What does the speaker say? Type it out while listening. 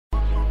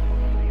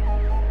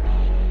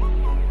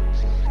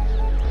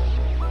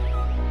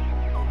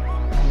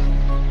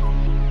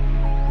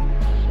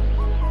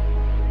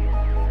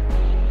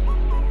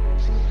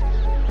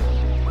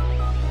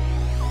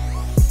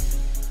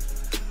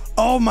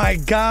Oh my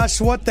gosh,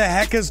 what the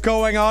heck is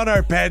going on?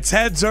 Our pets'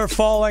 heads are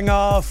falling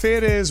off.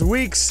 It is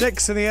week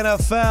 6 in the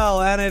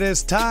NFL, and it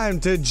is time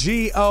to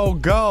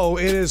Go.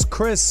 It is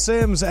Chris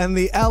Sims and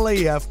the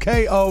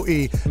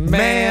LEFKOE.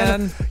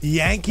 Man,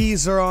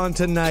 Yankees are on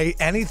tonight.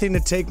 Anything to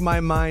take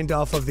my mind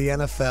off of the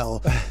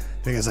NFL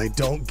because I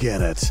don't get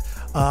it.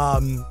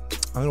 I'm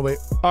going to wait.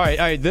 All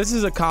right. This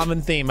is a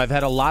common theme. I've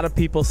had a lot of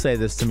people say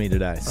this to me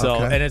today.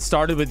 And it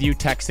started with you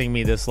texting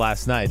me this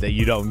last night that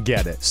you don't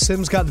get it.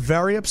 Sims got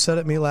very upset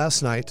at me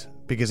last night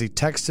because he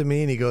texted me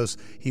and he goes,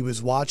 he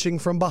was watching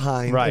from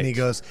behind and he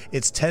goes,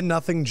 it's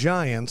 10-0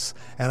 Giants.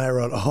 And I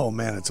wrote, oh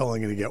man, it's only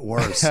going to get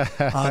worse.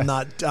 I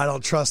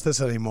don't trust this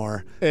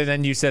anymore. And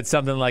then you said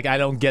something like, I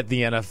don't get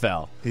the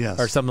NFL. Yes.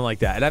 Or something like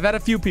that. And I've had a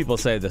few people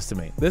say this to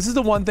me. This is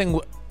the one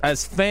thing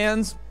as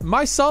fans,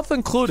 myself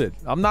included,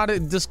 I'm not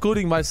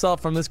excluding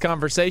myself from this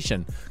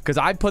conversation because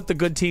I put the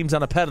good teams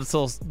on a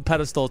pedestal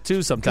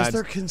too sometimes. Because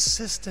they're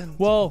consistent.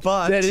 Well,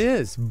 that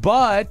is.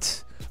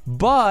 But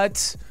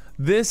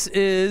this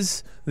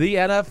is the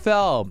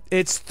NFL.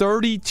 It's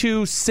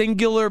 32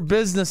 singular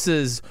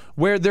businesses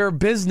where their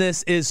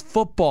business is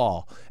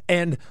football,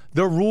 and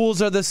the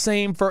rules are the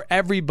same for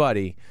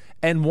everybody.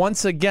 And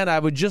once again, I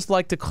would just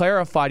like to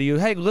clarify to you,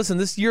 hey, listen,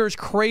 this year is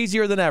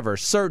crazier than ever,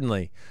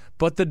 certainly.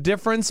 But the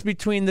difference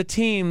between the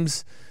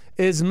teams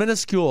is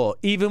minuscule.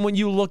 Even when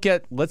you look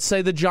at, let's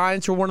say the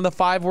Giants were one of the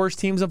 5 worst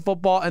teams in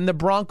football and the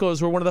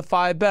Broncos were one of the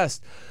 5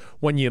 best.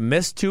 When you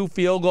miss 2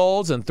 field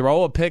goals and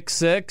throw a pick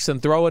 6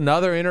 and throw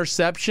another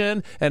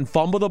interception and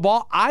fumble the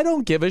ball, I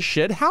don't give a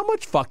shit how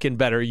much fucking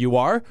better you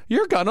are.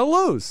 You're going to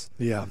lose.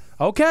 Yeah.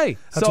 Okay.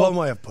 That's one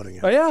way of putting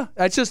it. Yeah.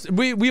 That's just,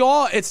 we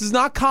all, it's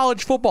not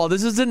college football.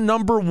 This isn't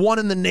number 1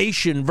 in the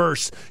nation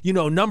versus,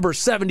 number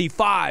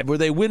 75 where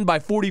they win by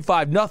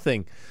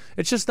 45-0.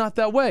 It's just not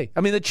that way.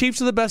 I mean, the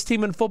Chiefs are the best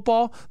team in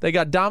football. They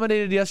got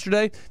dominated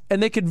yesterday,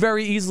 and they could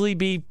very easily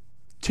be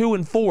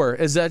 2-4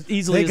 as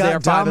easily as they are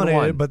 5-1. They got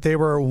dominated, but they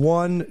were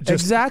one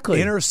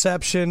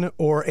interception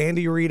or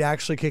Andy Reid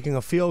actually kicking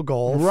a field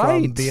goal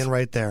from being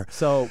right there.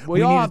 So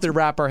we all have to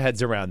wrap our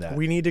heads around that.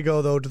 We need to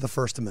go, though, to the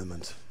First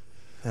Amendment.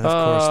 And of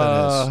course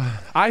that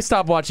is. I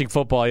stopped watching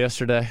football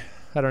yesterday.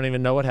 I don't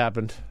even know what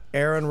happened.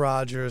 Aaron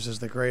Rodgers is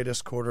the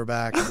greatest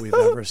quarterback we've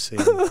ever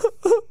seen.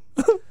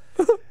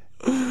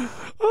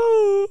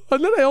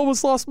 And then I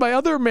almost lost my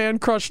other man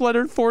crush,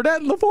 Leonard Fournette,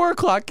 in the 4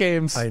 o'clock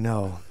games. I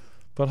know.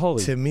 But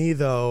to me,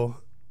 though,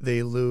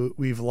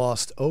 we've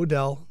lost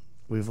Odell.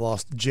 We've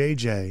lost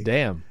JJ.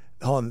 Damn.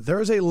 Hold on.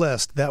 There's a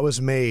list that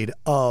was made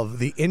of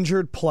the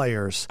injured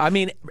players. I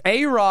mean,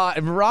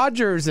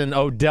 Rodgers and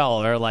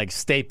Odell are like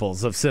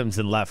staples of Sims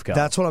and Lefko.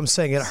 That's what I'm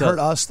saying. It hurt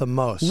us the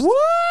most. Woo!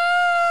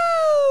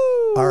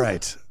 All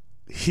right.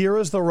 Here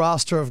is the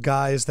roster of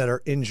guys that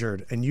are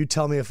injured, and you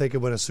tell me if they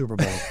could win a Super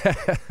Bowl.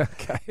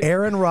 Okay.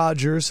 Aaron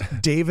Rodgers,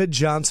 David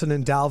Johnson,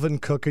 and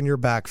Dalvin Cook in your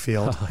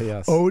backfield. Oh,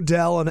 yes.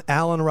 Odell and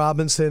Allen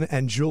Robinson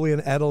and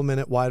Julian Edelman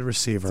at wide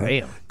receiver.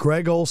 Damn.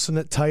 Greg Olsen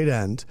at tight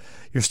end.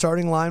 Your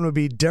starting line would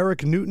be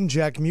Derek Newton,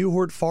 Jack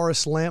Mewhort,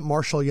 Forrest Lamp,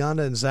 Marshall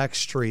Yanda, and Zach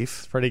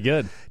Strief. Pretty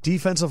good.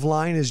 Defensive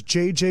line is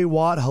J.J.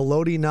 Watt,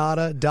 Haloti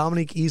Ngata,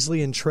 Dominique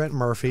Easley, and Trent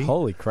Murphy.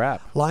 Holy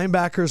crap.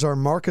 Linebackers are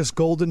Marcus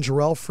Golden,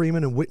 Jarrell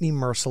Freeman, and Whitney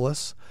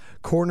Merciless.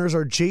 Corners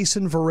are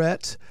Jason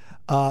Verrett,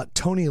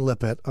 Tony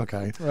Lippett.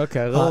 Okay.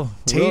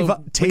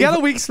 We got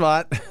a weak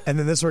spot. And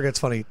then this is where it gets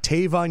funny.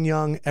 Tavon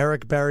Young,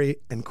 Eric Berry,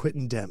 and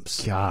Quentin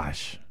Demps.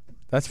 Gosh.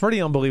 That's a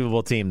pretty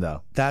unbelievable team,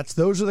 though.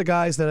 Those are the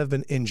guys that have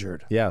been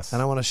injured. Yes.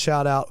 And I want to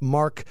shout out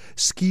Mark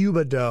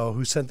Scubadoe,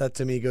 who sent that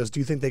to me. He goes, do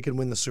you think they could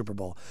win the Super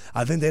Bowl?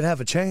 I think they'd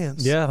have a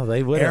chance. Yeah,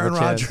 they would Aaron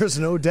have a chance. Rodgers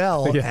and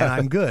Odell, and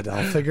I'm good.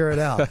 I'll figure it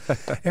out.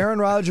 Aaron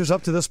Rodgers,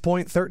 up to this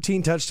point,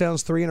 13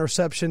 touchdowns, 3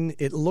 interceptions.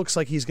 It looks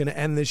like he's going to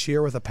end this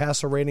year with a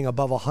passer rating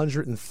above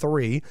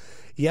 103.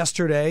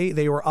 Yesterday,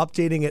 they were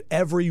updating it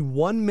every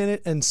 1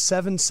 minute and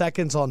 7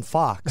 seconds on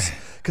Fox.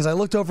 Because I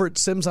looked over at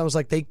Sims, I was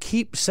like, they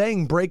keep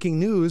saying breaking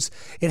news.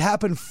 It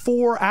happened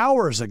 4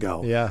 hours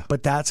ago. Yeah.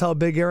 But that's how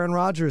big Aaron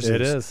Rodgers is.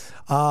 It is.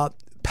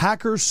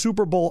 Packers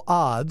Super Bowl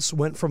odds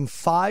went from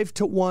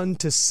 5-1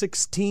 to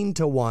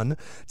 16-1.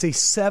 It's a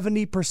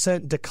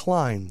 70%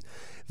 decline.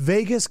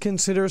 Vegas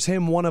considers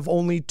him one of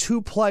only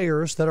 2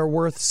 players that are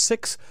worth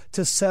 6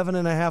 to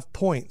 7.5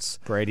 points.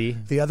 Brady.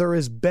 The other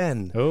is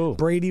Ben. Oh.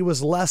 Brady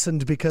was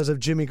lessened because of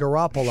Jimmy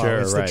Garoppolo.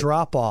 Sure, it's the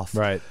drop-off.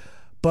 Right.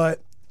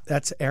 But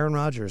that's Aaron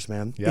Rodgers,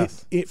 man.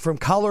 Yes. From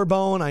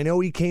collarbone, I know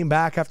he came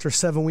back after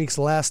 7 weeks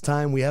last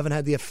time. We haven't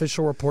had the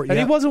official report yet. And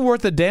he wasn't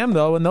worth a damn,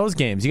 though, in those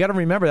games. You got to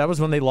remember, that was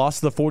when they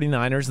lost to the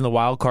 49ers in the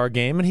wild card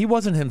game, and he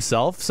wasn't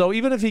himself. So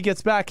even if he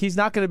gets back, he's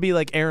not going to be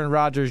like Aaron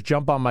Rodgers,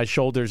 jump on my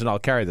shoulders and I'll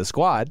carry the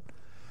squad.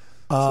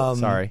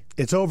 Sorry.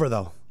 It's over,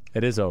 though.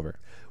 It is over.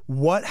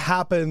 What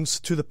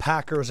happens to the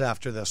Packers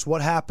after this?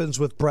 What happens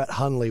with Brett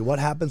Hundley? What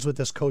happens with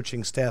this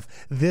coaching staff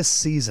this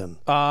season?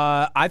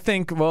 I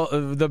think,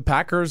 the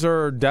Packers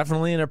are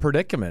definitely in a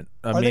predicament.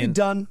 Are they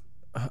done?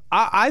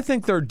 I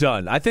think they're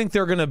done. I think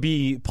they're going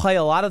to play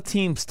a lot of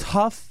teams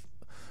tough.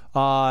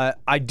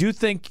 I do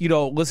think,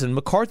 listen,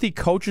 McCarthy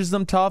coaches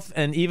them tough,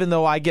 and even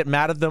though I get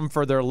mad at them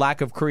for their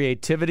lack of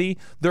creativity,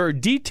 they're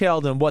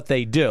detailed in what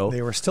they do.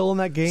 They were still in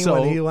that game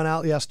when he went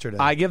out yesterday.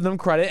 I give them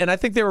credit, and I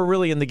think they were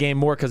really in the game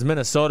more because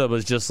Minnesota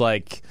was just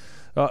like...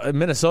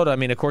 Minnesota, I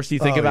mean, of course, you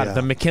think about it,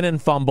 the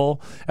McKinnon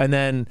fumble, and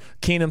then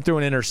Keenum threw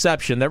an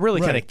interception that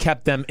really kind of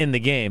kept them in the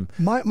game.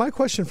 My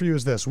question for you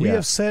is this. We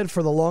have said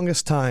for the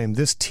longest time,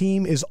 this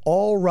team is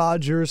all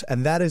Rodgers,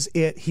 and that is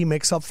it. He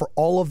makes up for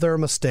all of their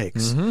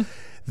mistakes. Mm-hmm.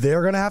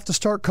 They're going to have to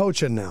start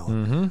coaching now.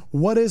 Mm-hmm.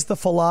 What is the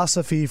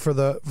philosophy for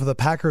the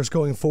Packers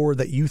going forward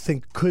that you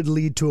think could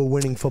lead to a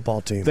winning football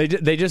team? They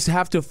just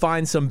have to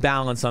find some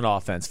balance on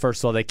offense.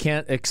 First of all, they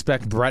can't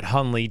expect Brett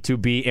Hundley to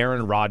be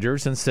Aaron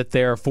Rodgers and sit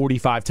there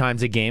 45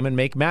 times a game and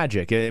make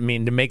magic. I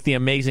mean, to make the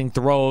amazing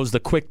throws, the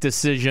quick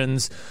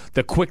decisions,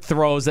 the quick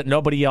throws that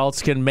nobody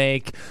else can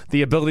make,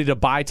 the ability to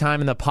buy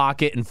time in the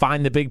pocket and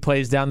find the big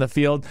plays down the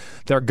field.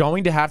 They're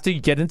going to have to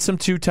get in some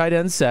 2 tight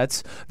end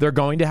sets. They're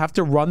going to have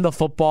to run the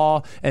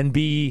football and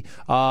be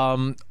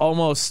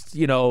almost,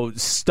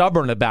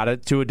 stubborn about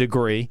it to a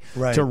degree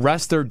to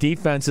rest their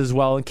defense as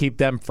well and keep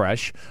them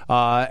fresh.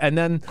 And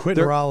then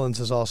Quentin Rollins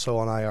is also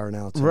on IR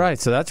now, too. Right,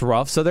 so that's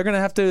rough. So they're going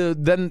to have to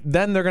then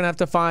they're going to have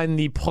to find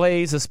the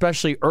plays,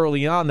 especially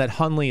early on, that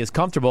Hundley is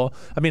comfortable.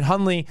 I mean,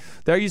 Hundley,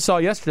 there you saw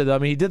yesterday, though, I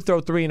mean, he did throw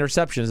 3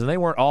 interceptions, and they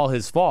weren't all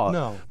his fault.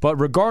 No. But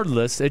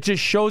regardless, it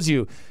just shows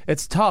you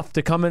it's tough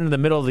to come into the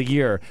middle of the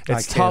year.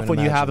 It's tough when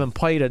you haven't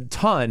played a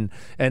ton,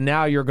 and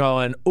now you're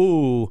going,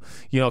 ooh,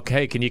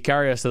 hey, can you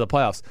carry us to the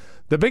playoffs?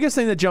 The biggest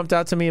thing that jumped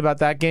out to me about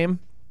that game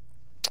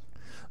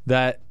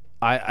that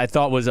I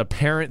thought was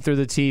apparent through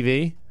the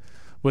TV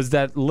was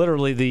that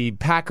literally the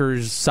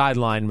Packers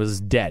sideline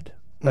was dead.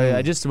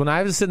 When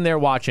I was sitting there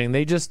watching,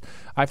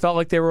 I felt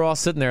like they were all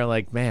sitting there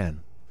like, man,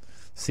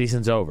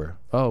 season's over.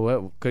 Oh,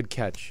 well, good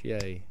catch.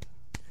 Yay.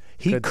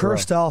 He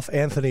cursed off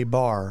Anthony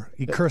Barr.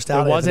 He cursed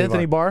out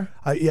Anthony Barr?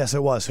 Yes,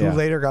 it was, who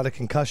later got a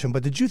concussion.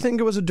 But did you think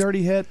it was a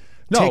dirty hit?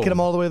 No, taking him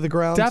all the way to the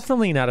ground?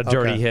 Definitely not a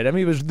dirty hit. I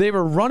mean, they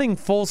were running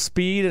full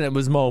speed, and it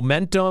was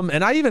momentum.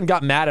 And I even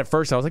got mad at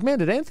first. I was like, man,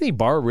 did Anthony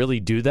Barr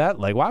really do that?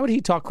 Like, why would he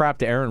talk crap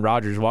to Aaron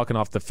Rodgers walking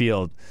off the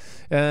field?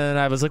 And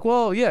I was like,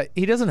 well, yeah,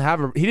 he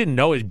didn't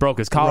know he broke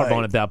his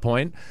collarbone at that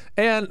point.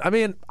 And, I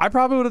mean, I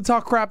probably would have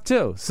talked crap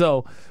too.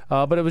 So,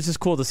 but it was just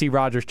cool to see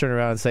Rodgers turn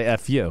around and say,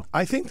 F you.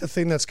 I think the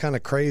thing that's kind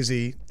of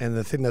crazy and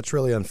the thing that's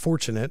really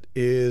unfortunate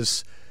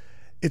is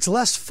it's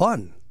less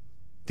fun.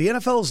 The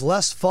NFL is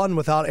less fun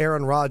without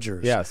Aaron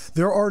Rodgers. Yes.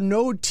 There are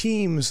no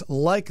teams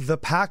like the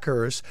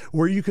Packers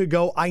where you could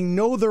go, I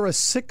know they're a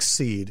 6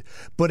 seed,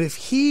 but if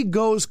he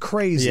goes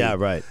crazy. Yeah,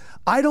 right.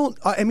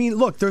 I mean,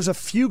 look, there's a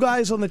few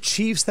guys on the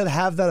Chiefs that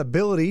have that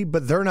ability,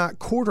 but they're not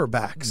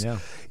quarterbacks. Yeah.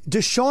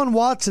 Deshaun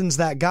Watson's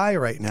that guy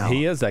right now.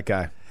 He is that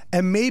guy.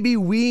 And maybe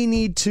we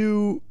need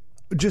to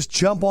just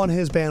jump on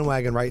his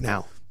bandwagon right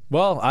now.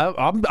 Well,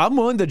 I'm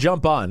willing to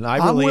jump on.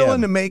 I'm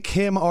willing to make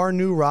him our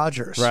new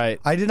Rodgers. Right.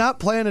 I did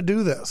not plan to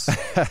do this.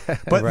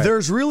 But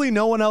there's really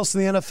no one else in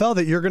the NFL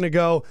that you're going to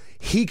go,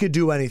 he could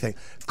do anything.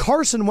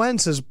 Carson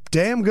Wentz is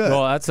damn good.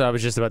 Well, that's what I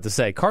was just about to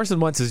say. Carson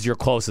Wentz is your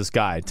closest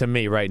guy to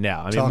me right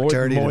now. I mean, more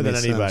than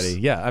anybody. Sense.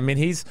 Yeah, I mean,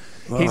 he's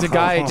a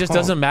guy, it just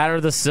doesn't matter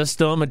the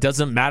system. It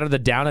doesn't matter the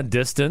down and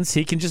distance.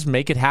 He can just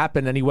make it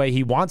happen any way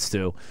he wants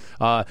to.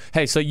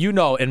 Hey, so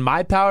in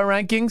my power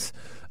rankings,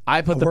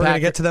 I put the We're going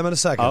to get to them in a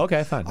second. Oh,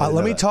 okay, fine.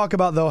 Let me talk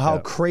about, though, how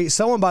crazy.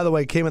 Someone, by the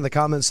way, came in the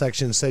comment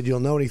section and said, you'll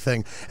know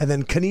anything. And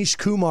then Kanish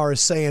Kumar is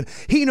saying,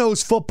 he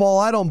knows football.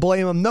 I don't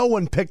blame him. No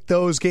one picked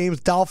those games,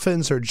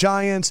 Dolphins or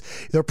Giants.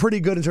 They're pretty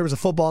good in terms of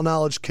football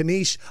knowledge.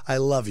 Kanish, I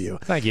love you.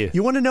 Thank you.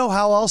 You want to know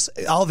how else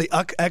all the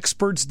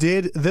experts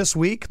did this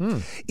week?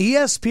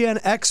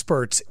 ESPN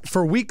experts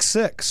for week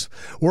 6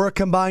 were a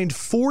combined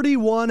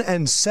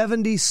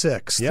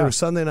 41-76 through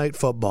Sunday Night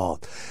Football.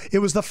 It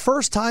was the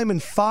first time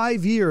in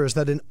 5 years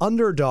that an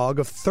underdog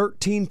of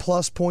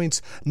 13-plus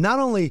points not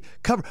only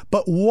covered,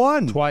 but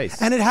won.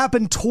 Twice. And it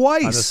happened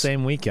twice. On the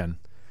same weekend.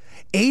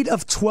 8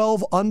 of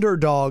 12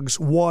 underdogs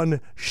won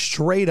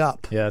straight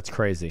up. Yeah, that's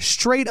crazy.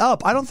 Straight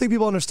up. I don't think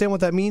people understand what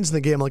that means in the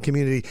gambling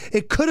community.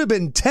 It could have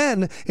been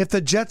 10 if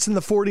the Jets and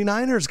the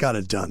 49ers got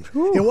it done.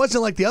 Ooh. It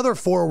wasn't like the other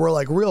 4 were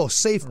like real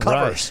safe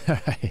covers.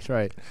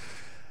 Right.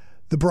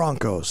 The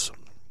Broncos.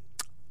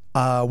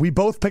 We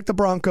both picked the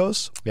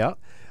Broncos. Yeah.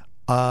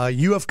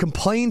 You have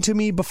complained to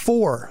me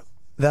before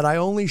that I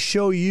only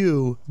show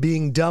you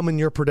being dumb in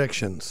your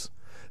predictions.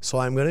 So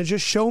I'm going to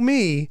just show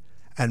me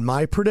and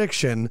my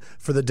prediction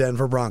for the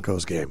Denver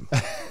Broncos game.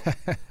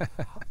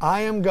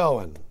 I am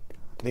going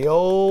the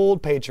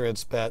old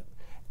Patriots bet,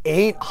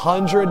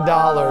 $800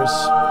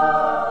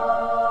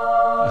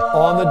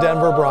 on the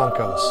Denver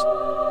Broncos.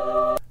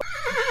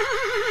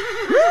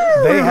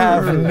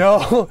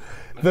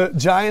 The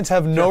Giants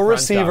have no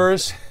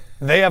receivers.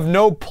 They have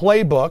no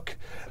playbook.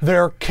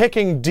 They're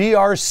kicking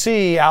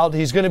DRC out.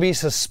 He's going to be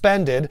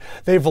suspended.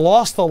 They've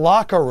lost the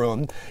locker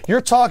room. You're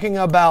talking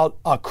about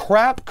a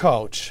crap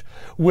coach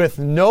with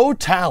no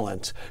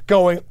talent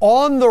going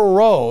on the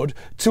road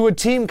to a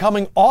team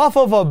coming off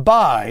of a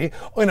bye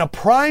in a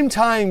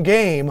primetime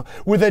game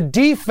with a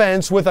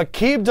defense with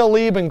Aqib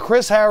Talib and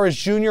Chris Harris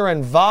Jr.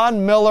 and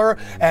Von Miller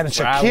and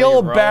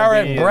Shaquille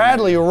Barrett,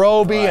 Bradley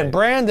Roby and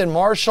Brandon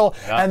Marshall,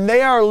 and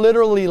they are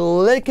literally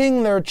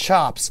licking their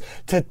chops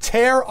to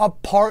tear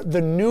apart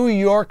the New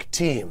York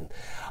team.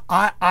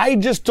 I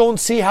just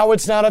don't see how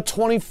it's not a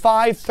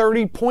 25,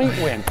 30-point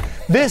win.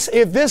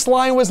 If this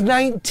line was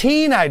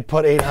 19, I'd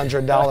put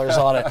 $800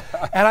 on it.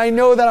 And I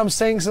know that I'm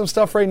saying some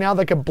stuff right now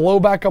that could blow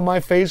back on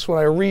my face when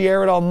I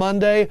re-air it on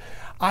Monday.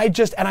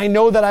 And I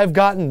know that I've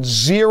gotten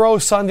 0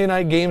 Sunday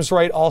night games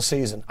right all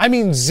season. I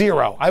mean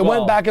 0. I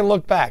went back and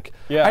looked back.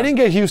 Yeah. I didn't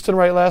get Houston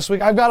right last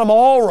week. I've got them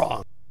all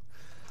wrong.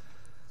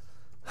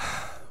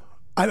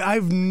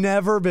 I've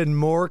never been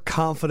more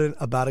confident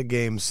about a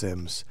game,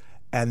 Sims.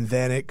 And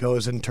then it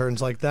goes and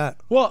turns like that.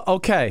 Well,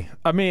 okay.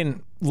 I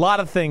mean, a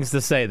lot of things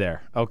to say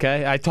there,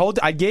 okay?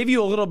 I gave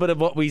you a little bit of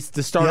what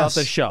to start off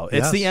the show.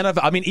 It's the NFL.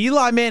 I mean,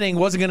 Eli Manning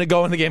wasn't going to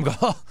go in the game and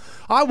go,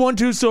 I won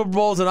 2 Super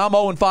Bowls and I'm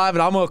 0-5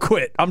 and I'm going to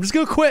quit. I'm just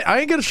going to quit. I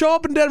ain't going to show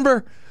up in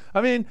Denver.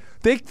 I mean,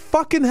 they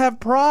fucking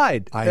have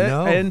pride. I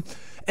know.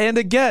 And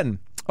again,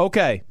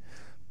 okay,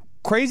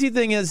 crazy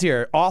thing is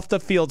here, off the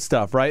field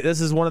stuff, right?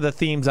 This is one of the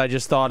themes I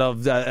just thought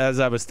of as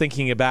I was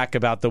thinking back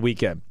about the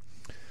weekend.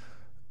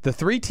 The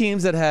 3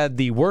 teams that had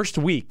the worst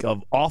week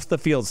of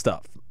off-the-field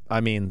stuff. I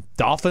mean,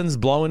 Dolphins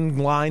blowing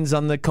lines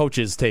on the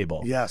coaches'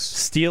 table. Yes.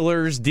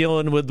 Steelers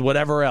dealing with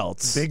whatever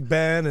else. Big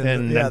Ben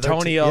and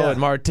Antonio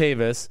and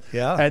Martavis.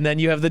 Yeah. And then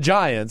you have the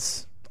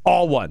Giants,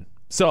 all won.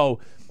 So,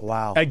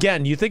 wow.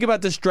 Again, you think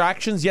about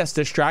distractions. Yes,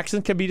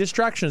 distractions can be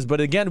distractions.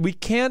 But again,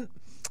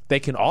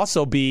 they can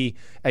also be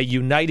a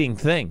uniting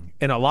thing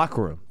in a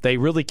locker room. They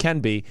really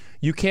can be.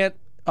 You can't,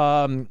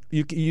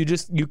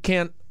 you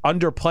can't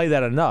underplay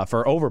that enough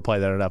or overplay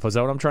that enough. Is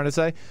that what I'm trying to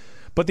say?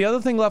 But the other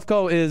thing,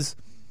 Lefko, is,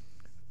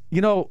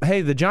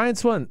 hey, the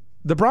Giants won.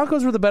 The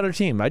Broncos were the better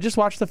team. I just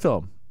watched the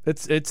film.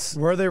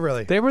 Were they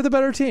really? They were the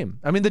better team.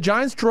 I mean, the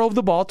Giants drove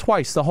the ball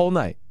twice the whole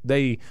night.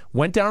 They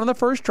went down on the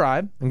first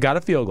drive and got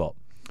a field goal.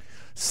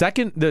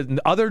 Second, the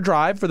other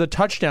drive for the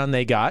touchdown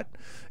they got,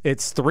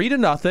 it's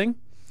 3-0.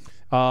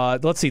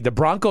 Let's see. The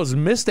Broncos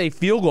missed a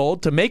field goal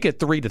to make it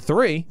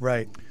 3-3.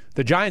 Right.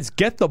 The Giants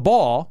get the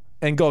ball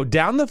and go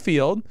down the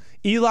field.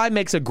 Eli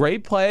makes a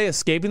great play,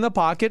 escaping the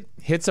pocket,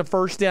 hits a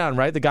first down,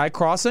 right? The guy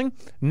crossing.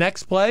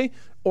 Next play,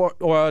 or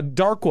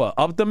Darkwa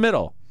up the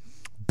middle.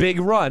 Big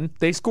run.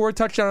 They score a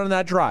touchdown on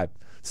that drive.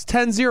 It's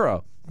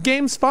 10-0.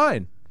 Game's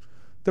fine.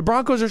 The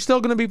Broncos are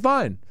still going to be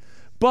fine.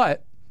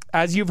 But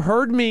as you've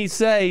heard me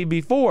say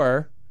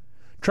before,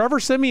 Trevor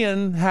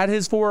Siemian had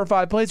his 4 or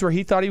 5 plays where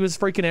he thought he was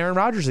freaking Aaron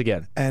Rodgers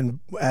again. And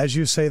as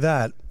you say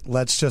that,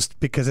 let's just,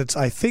 because it's,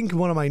 I think,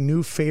 one of my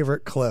new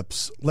favorite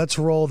clips. Let's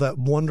roll that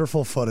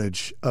wonderful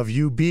footage of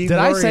you being Did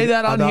I say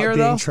that on here,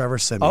 though? Trevor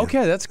Siemian.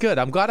 Okay, that's good.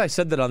 I'm glad I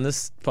said that on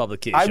this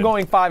publication. I'm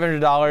going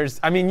 $500.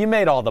 I mean, you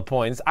made all the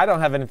points. I don't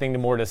have anything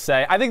more to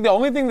say. I think the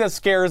only thing that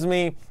scares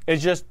me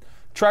is just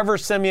Trevor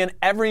Siemian,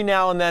 every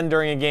now and then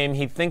during a game,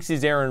 he thinks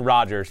he's Aaron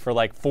Rodgers for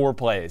like 4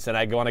 plays. And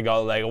I want to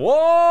go like,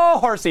 whoa,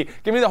 horsey.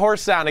 Give me the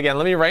horse sound again.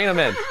 Let me rein him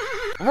in.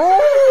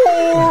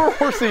 Whoa,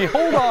 horsey,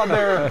 hold on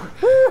there.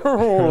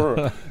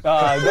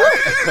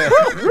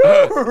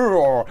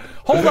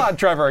 Hold on,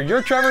 Trevor.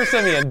 You're Trevor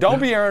Siemian.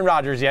 Don't be Aaron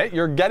Rodgers yet.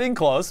 You're getting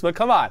close, but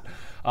come on.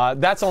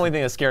 That's the only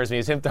thing that scares me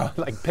is him throwing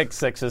like pick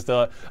sixes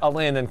to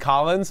Landon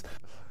Collins.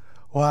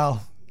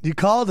 Wow. You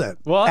called it.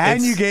 Well,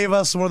 and you gave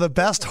us one of the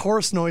best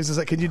horse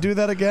noises. Can you do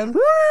that again?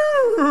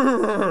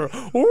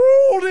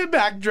 Hold it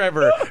back,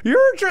 Trevor.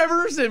 You're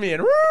Trevor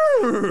Siemian.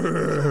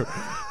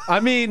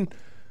 I mean,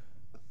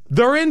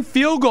 they're in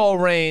field goal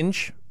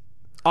range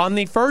on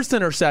the first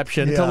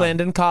interception to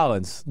Landon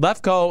Collins.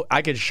 Lefko,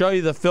 I could show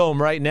you the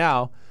film right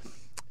now.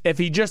 If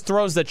he just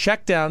throws the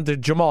check down to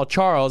Jamal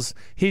Charles,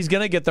 he's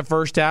going to get the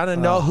first down,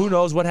 and who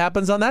knows what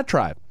happens on that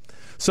drive.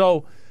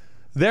 So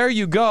there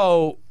you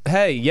go.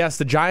 Hey, yes,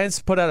 the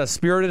Giants put out a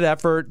spirited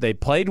effort. They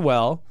played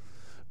well,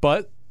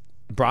 but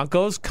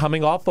Broncos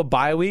coming off a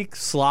bye week,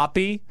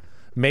 sloppy,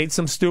 made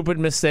some stupid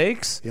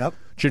mistakes. Yep.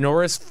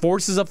 Janoris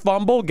forces a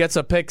fumble, gets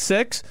a pick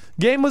six.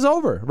 Game was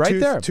over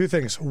there. 2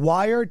 things.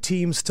 Why are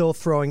teams still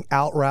throwing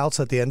out routes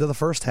at the end of the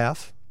first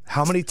half?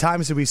 How many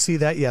times did we see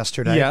that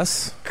yesterday?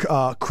 Yes.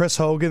 Chris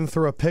Hogan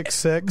threw a pick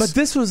six. But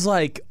this was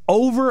like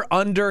over,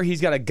 under.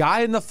 He's got a guy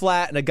in the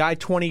flat and a guy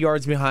 20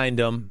 yards behind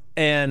him,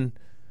 and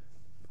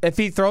if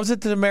he throws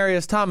it to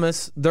Demaryius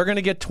Thomas, they're going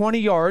to get 20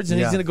 yards, and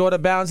he's going to go out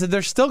of bounds, and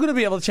they're still going to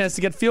be able to chance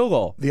to get field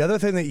goal. The other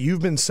thing that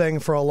you've been saying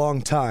for a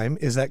long time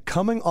is that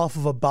coming off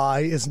of a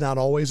bye is not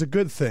always a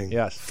good thing.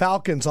 Yes.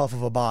 Falcons off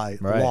of a bye,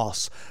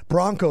 loss.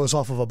 Broncos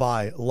off of a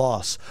bye,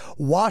 loss.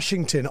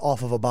 Washington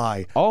off of a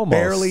bye, almost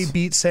barely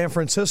beat San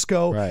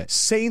Francisco. Right.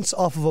 Saints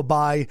off of a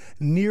bye,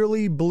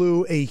 nearly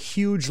blew a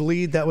huge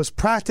lead that was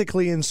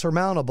practically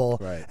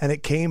insurmountable, and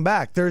it came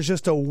back. There's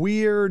just a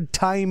weird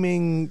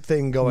timing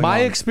thing going on. My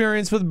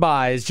experience with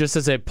buys, just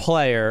as a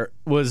player,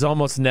 was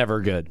almost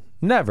never good.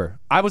 Never.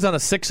 I was on a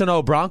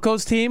 6-0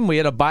 Broncos team. We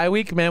had a bye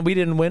week. Man, we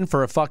didn't win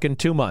for a fucking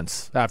 2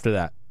 months after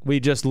that. We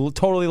just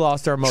totally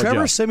lost our mojo.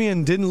 Trevor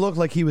Siemian didn't look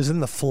like he was in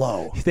the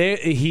flow.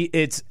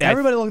 Everybody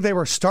looked like they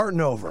were starting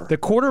over. The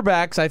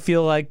quarterbacks, I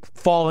feel like,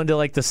 fall into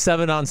like the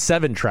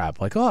 7-on-7 trap.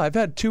 Like, oh, I've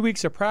had 2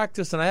 weeks of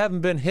practice and I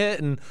haven't been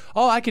hit, and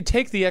I could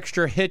take the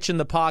extra hitch in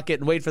the pocket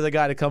and wait for the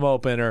guy to come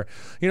open, or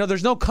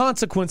there's no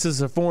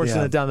consequences of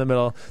forcing it down the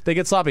middle. They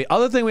get sloppy.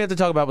 Other thing we have to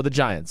talk about with the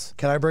Giants.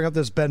 Can I bring up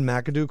this Ben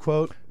McAdoo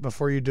quote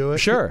before you do it?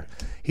 Sure.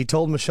 He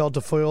told Michelle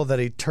Tafoya that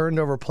he turned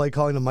over play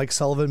calling to Mike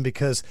Sullivan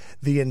because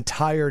the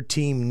entire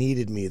team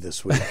needed me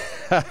this week.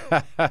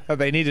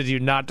 They needed you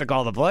not to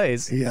call the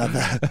plays. Yeah.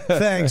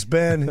 Thanks,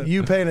 Ben.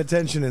 You paying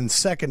attention in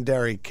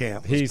secondary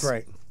camp. He's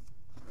great.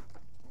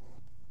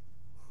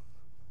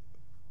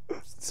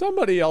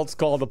 Somebody else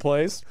called the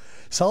plays.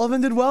 Sullivan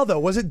did well, though.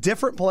 Was it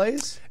different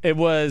plays? It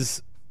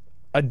was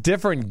a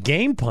different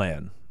game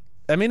plan.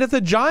 I mean, if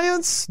the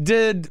Giants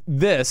did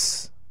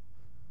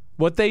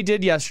what they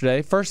did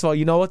yesterday, first of all,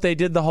 you know what they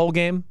did the whole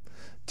game?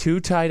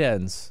 2 tight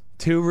ends,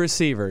 2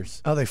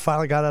 receivers. Oh, they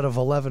finally got out of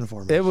 11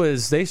 for me.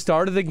 They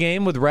started the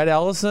game with Red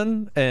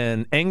Ellison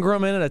and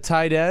Ingram in at a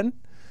tight end,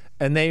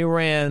 and they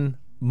ran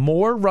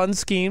more run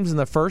schemes in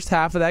the first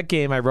half of that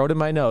game, I wrote in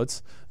my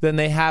notes, than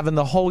they have in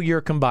the whole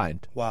year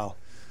combined. Wow.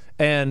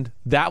 And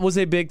that was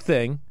a big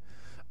thing.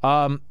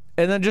 And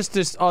then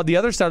just on the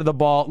other side of the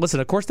ball, listen,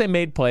 of course they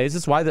made plays.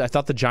 That's why I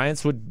thought the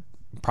Giants would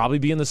probably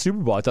be in the Super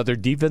Bowl. I thought their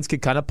defense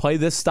could kind of play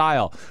this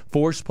style.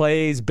 Force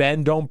plays,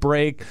 bend, don't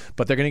break,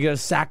 but they're going to get a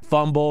sack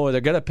fumble or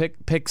they're going to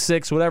pick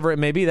six, whatever it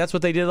may be. That's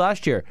what they did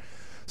last year.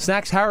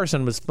 Snacks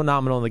Harrison was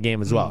phenomenal in the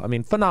game as well. I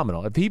mean,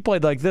 phenomenal. If he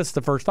played like this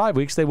the first 5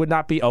 weeks, they would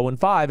not be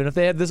 0-5. And if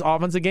they had this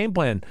offensive game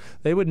plan,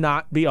 they would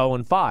not be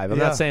 0-5. I'm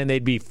not saying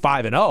they'd be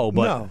 5-0,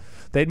 but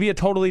they'd be a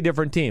totally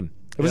different team.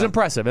 It was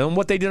impressive. And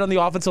what they did on the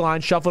offensive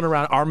line, shuffling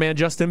around, our man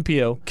Justin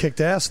Pugh.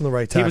 Kicked ass in the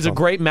right tackle. He was a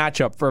great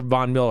matchup for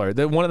Von Miller.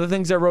 One of the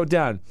things I wrote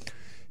down,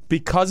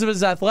 because of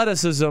his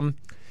athleticism,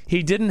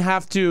 he didn't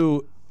have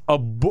to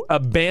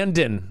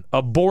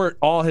abort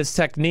all his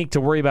technique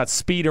to worry about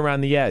speed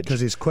around the edge.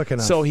 Because he's quick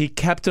enough. So he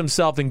kept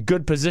himself in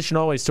good position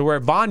always, to where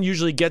Von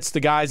usually gets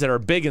the guys that are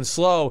big and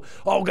slow,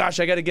 oh gosh,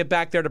 I got to get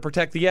back there to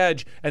protect the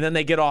edge, and then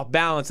they get off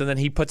balance, and then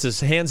he puts his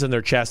hands in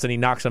their chest and he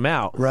knocks them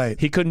out. Right.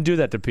 He couldn't do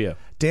that to Pugh.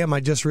 Damn, I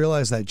just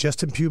realized that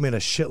Justin Pugh made a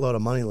shitload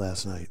of money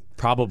last night.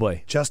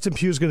 Probably. Justin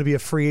Pugh's going to be a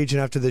free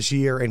agent after this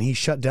year, and he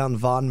shut down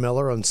Von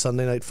Miller on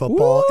Sunday Night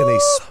Football in a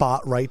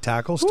spot right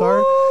tackle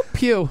start.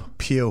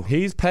 Pugh.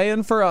 He's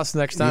paying for us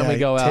next time we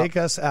go out. Take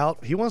us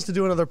out. He wants to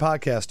do another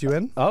podcast. You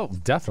in? Oh,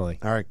 definitely.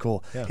 All right,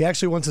 cool. Yeah. He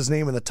actually wants his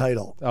name in the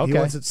title. Okay. He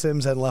wants it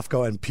Sims and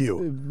Lefko and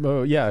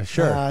Pugh. Yeah,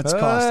 sure. It's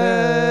cost.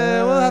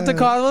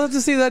 We'll have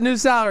to see that new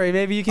salary.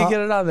 Maybe you can get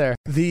it on there.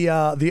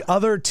 The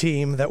other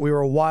team that we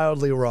were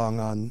wildly wrong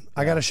on,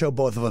 I got to show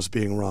both of us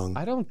being wrong.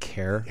 I don't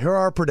care. Here are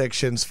our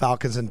predictions,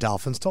 Falcons and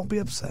Dolphins. Don't be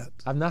upset.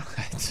 I'm not.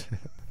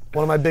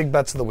 One of my big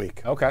bets of the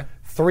week. Okay.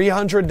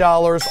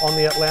 $300 on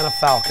the Atlanta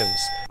Falcons.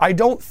 I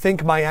don't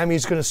think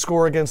Miami's going to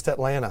score against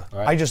Atlanta.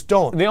 Right. I just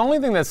don't. The only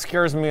thing that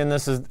scares me in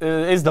this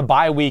is the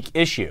bye week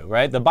issue,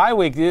 right? The bye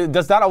week,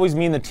 does that always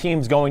mean the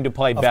team's going to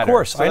play better? Of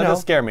course, so I know. That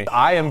does scare me.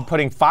 I am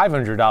putting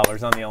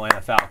 $500 on the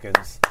Atlanta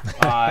Falcons.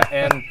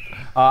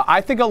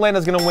 I think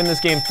Atlanta's going to win this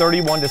game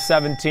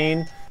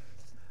 31-17.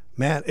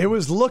 Man, it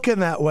was looking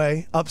that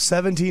way. Up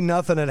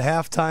 17-0 at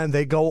halftime.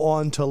 They go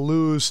on to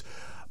lose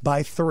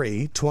by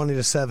 3,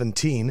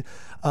 20-17.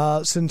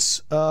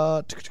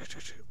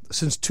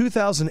 Since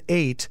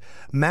 2008,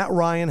 Matt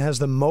Ryan has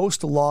the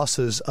most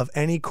losses of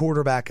any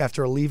quarterback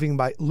after leading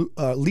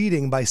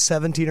by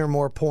 17 or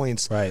more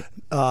points. Right.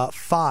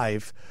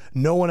 5.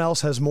 No one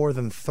else has more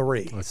than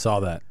 3. I saw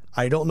that.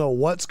 I don't know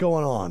what's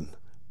going on,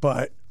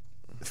 but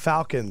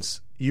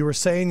Falcons. You were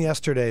saying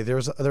yesterday there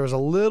was a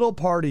little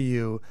part of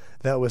you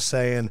that was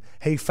saying,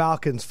 "Hey,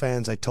 Falcons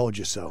fans, I told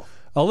you so."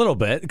 A little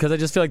bit, because I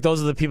just feel like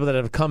those are the people that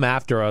have come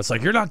after us.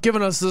 Like, you're not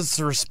giving us this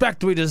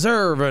respect we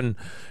deserve, and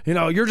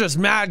you're just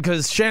mad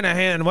because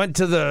Shanahan went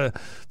to the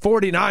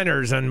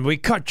 49ers and we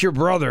cut your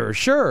brother.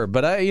 Sure,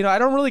 but I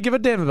don't really give a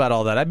damn about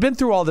all that. I've been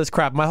through all this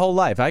crap my whole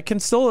life. I can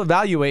still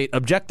evaluate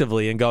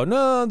objectively and go,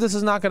 no, this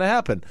is not going to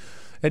happen.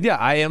 And yeah,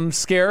 I am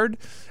scared.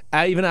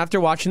 Even after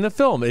watching the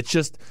film, it's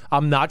just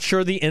I'm not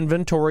sure the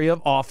inventory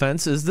of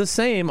offense is the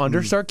same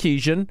under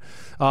Sarkisian,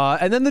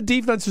 and then the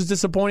defense was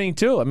disappointing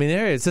too. I mean,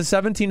 it's a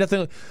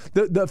 17-0.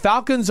 The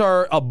Falcons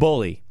are a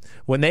bully.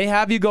 When they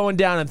have you going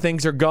down and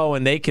things are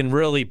going, they can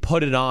really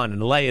put it on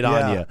and lay it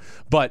on you.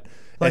 But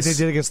like they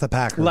did against the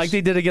Packers. Like they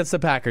did against the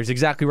Packers,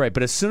 exactly right.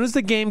 But as soon as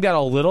the game got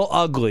a little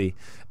ugly,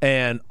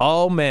 and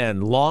oh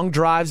man, long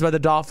drives by the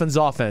Dolphins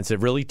offense, it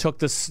really took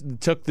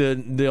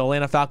the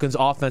Atlanta Falcons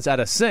offense out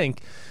of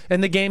sync,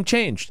 and the game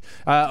changed.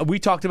 We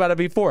talked about it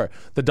before.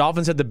 The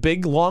Dolphins had the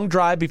big long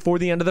drive before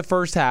the end of the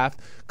first half.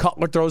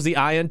 Cutler throws the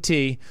INT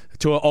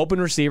to an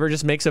open receiver,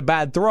 just makes a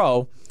bad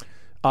throw.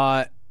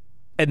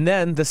 And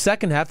then the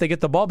second half, they get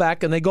the ball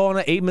back and they go on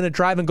an 8-minute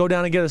drive and go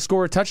down and get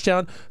a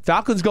touchdown.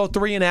 Falcons go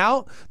 3 and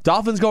out.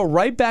 Dolphins go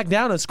right back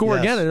down and score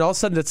again. And all of a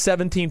sudden it's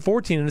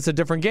 17-14 and it's a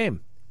different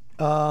game.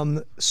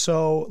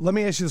 So let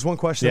me ask you this one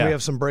question. Then we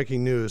have some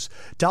breaking news.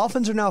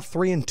 Dolphins are now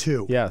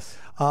 3-2. Yes.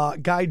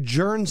 Guy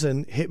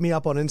Jernsen hit me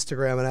up on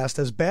Instagram and asked,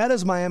 as bad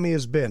as Miami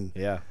has been,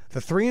 Yeah. the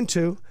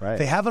 3-2, Right.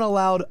 they haven't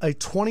allowed a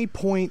 20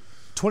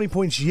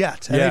 points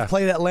yet. And they've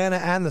played Atlanta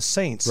and the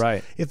Saints.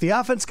 Right. If the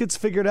offense gets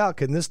figured out,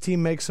 can this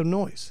team make some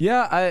noise?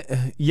 Yeah,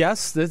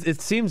 yes, it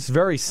seems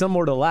very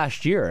similar to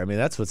last year. I mean,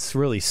 that's what's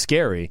really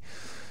scary.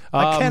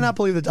 I cannot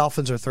believe the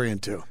Dolphins are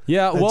 3-2.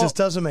 Yeah, it just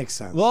doesn't make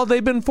sense. Well,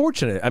 they've been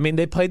fortunate. I mean,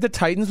 they played the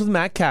Titans with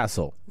Matt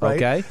Castle. Right.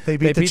 Okay, They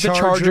beat the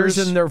Chargers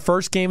in their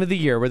first game of the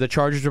year, where the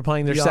Chargers were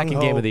playing their second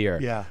game of the year.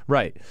 Yeah,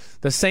 right.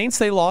 The Saints,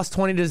 they lost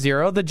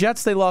 20-0. The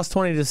Jets, they lost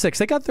 20-6.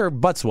 They got their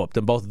butts whooped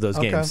in both of those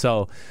games.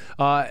 So,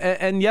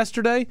 and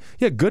yesterday,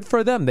 good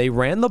for them. They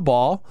ran the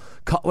ball.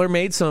 Cutler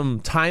made some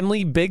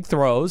timely big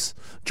throws.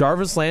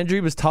 Jarvis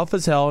Landry was tough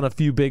as hell in a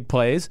few big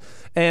plays.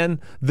 And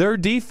their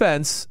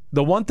defense,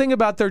 the one thing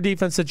about their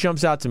defense that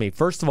jumps out to me,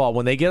 first of all,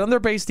 when they get on their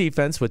base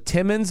defense with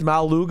Timmons,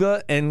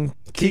 Maluga, and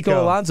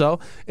Kiko Alonso,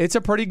 it's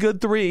a pretty good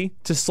 3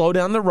 to slow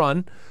down the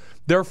run.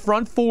 Their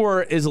front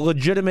 4 is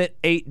legitimate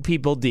 8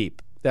 people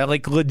deep. That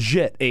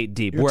legit 8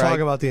 deep. You're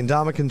talking about the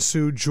Ndamukong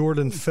Suh,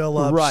 Jordan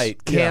Phillips.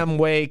 Right. Cam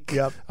Wake,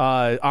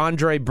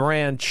 Andre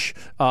Branch.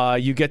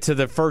 You get to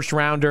the first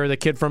rounder, the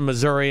kid from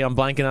Missouri. I'm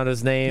blanking on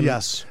his name.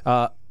 Yes.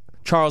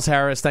 Charles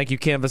Harris. Thank you,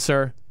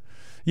 Canvasser.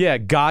 Yeah,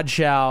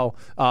 Godchow.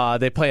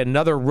 They play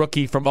another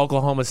rookie from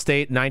Oklahoma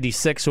State,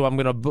 96, who I'm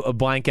going to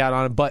blank out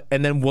on.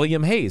 And then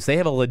William Hayes. They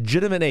have a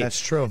legitimate 8. That's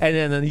true.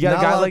 And then you got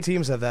a guy like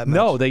teams have that much.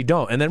 No, they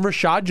don't. And then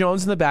Rashad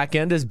Jones in the back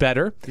end is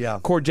better. Yeah.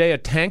 Corjea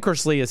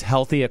Tankersley is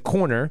healthy at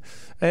corner,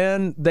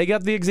 and they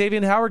got the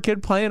Xavier Howard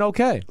kid playing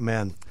okay.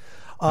 Man.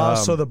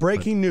 So the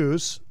breaking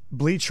news,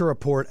 Bleacher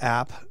Report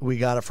app, we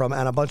got it from,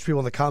 and a bunch of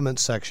people in the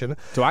comments section.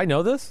 Do I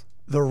know this?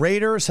 The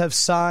Raiders have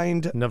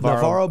signed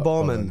Navarro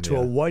Bowman to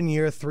a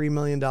 1-year, $3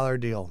 million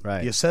deal.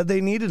 Right. You said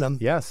they needed him.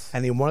 Yes.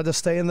 And he wanted to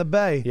stay in the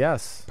Bay.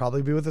 Yes.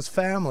 Probably be with his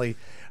family.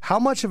 How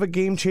much of a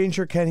game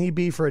changer can he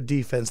be for a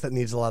defense that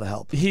needs a lot of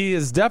help? He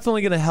is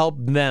definitely going to help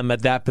them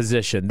at that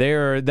position.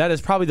 That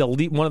is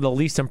probably one of the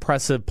least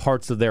impressive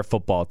parts of their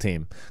football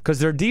team, because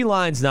their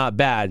D-line's not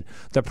bad.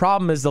 The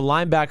problem is the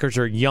linebackers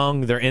are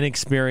young, they're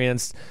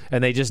inexperienced,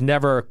 and they just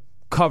never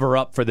cover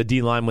up for the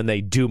D-line when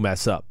they do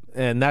mess up.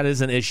 And that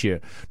is an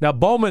issue. Now,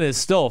 Bowman is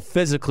still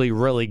physically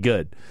really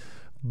good.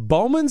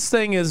 Bowman's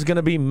thing is going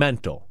to be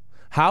mental.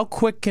 How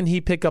quick can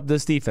he pick up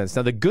this defense?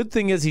 Now, the good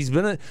thing is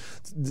the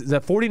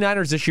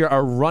 49ers this year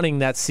are running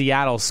that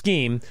Seattle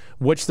scheme,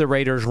 which the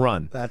Raiders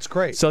run. That's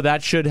great. So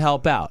that should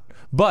help out.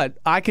 But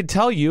I could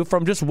tell you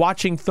from just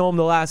watching film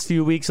the last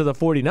few weeks of the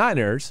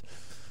 49ers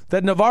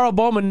that Navarro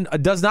Bowman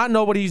does not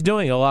know what he's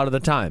doing a lot of the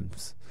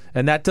times.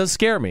 And that does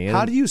scare me.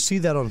 How do you see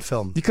that on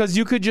film? Because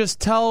you could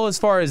just tell, as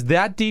far as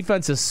that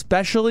defense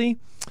especially,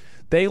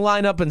 they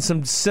line up in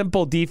some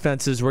simple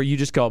defenses where you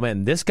just go,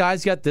 man, this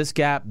guy's got this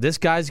gap, this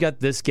guy's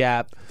got this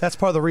gap. That's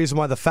part of the reason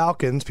why the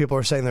Falcons, people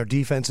are saying their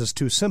defense is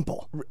too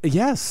simple.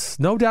 Yes,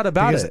 no doubt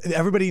about because it.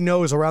 Everybody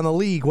knows around the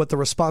league what the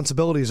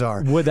responsibilities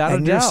are. Without a doubt.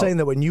 And you're saying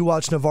that when you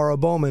watch Navarro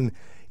Bowman,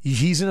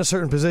 he's in a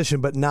certain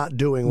position, but not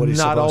doing what he's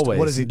not supposed always. to.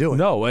 What is he doing?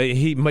 No,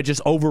 he might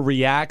just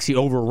overreacts. He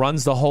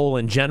overruns the hole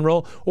in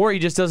general, or he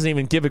just doesn't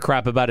even give a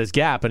crap about his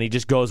gap, and he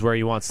just goes where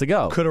he wants to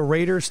go. Could a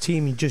Raiders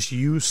team just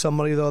use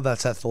somebody, though,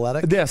 that's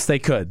athletic? Yes, they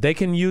could. They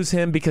can use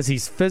him because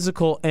he's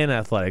physical and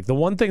athletic. The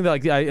one thing,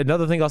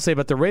 another thing I'll say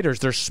about the Raiders,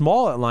 they're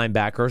small at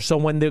linebacker, so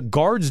when the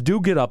guards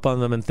do get up on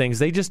them and things,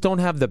 they just don't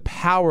have the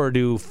power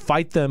to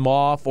fight them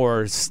off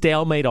or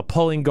stalemate a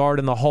pulling guard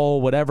in the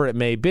hole, whatever it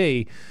may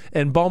be.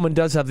 And Bowman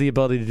does have the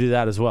ability to do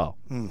that as well.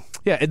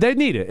 Yeah, they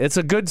need it. It's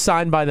a good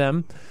sign by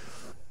them.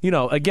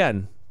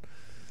 Again,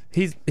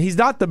 he's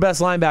not the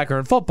best linebacker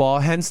in football,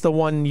 hence the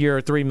 1-year,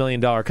 $3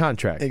 million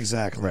contract.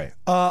 Exactly. Right.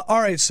 All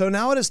right, so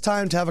now it is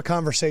time to have a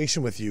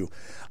conversation with you.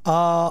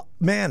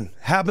 Man,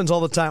 happens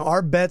all the time.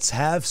 Our bets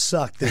have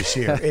sucked this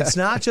year. It's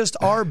not just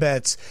our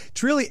bets.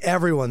 It's really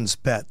everyone's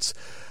bets.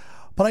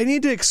 But I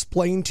need to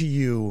explain to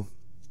you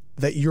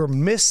that you're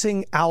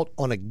missing out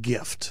on a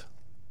gift.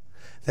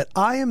 That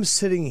I am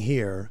sitting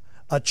here,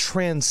 a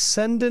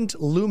transcendent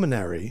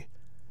luminary,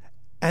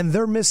 and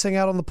they're missing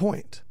out on the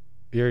point.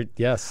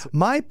 Yes.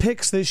 My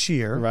picks this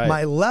year, Right.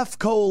 my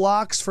Lefko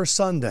locks for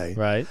Sunday,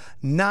 Right.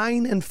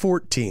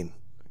 9-14.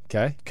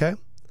 Okay. Okay?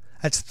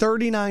 That's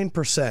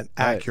 39%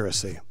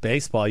 accuracy.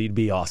 Baseball, you'd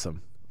be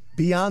awesome.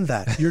 Beyond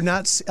that, you're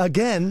not,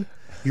 again,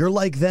 you're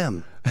like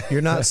them.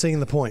 You're not seeing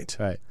the point.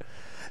 Right.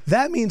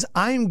 That means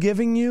I'm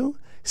giving you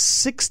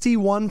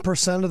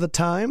 61% of the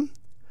time,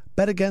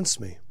 bet against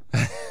me.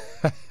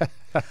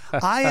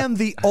 I am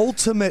the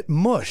ultimate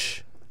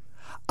mush.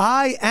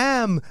 I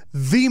am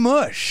the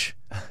mush.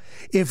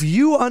 If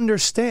you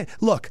understand,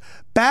 look,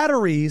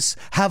 batteries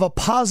have a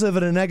positive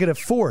and a negative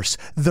force.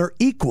 They're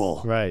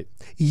equal. Right.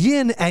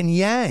 Yin and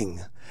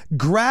yang.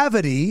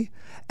 Gravity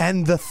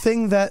and the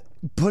thing that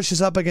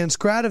pushes up against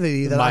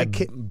gravity that My I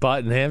can't.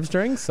 butt and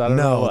hamstrings? I don't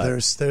know No, what.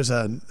 there's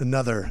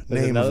another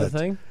There's name another of it.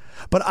 thing?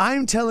 But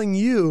I'm telling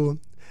you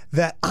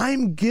that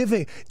I'm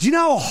giving. Do you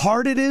know how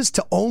hard it is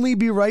to only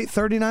be right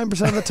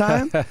 39% of the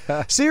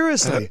time?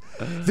 Seriously.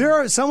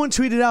 Someone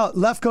tweeted out,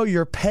 Lefko,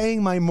 you're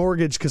paying my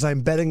mortgage because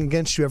I'm betting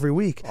against you every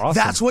week. Awesome.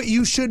 That's what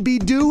you should be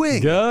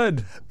doing.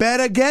 Good. Bet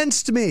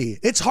against me.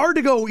 It's hard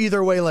to go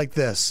either way like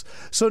this.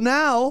 So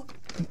now,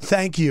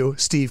 thank you,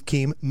 Steve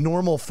Keem,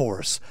 normal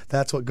force.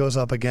 That's what goes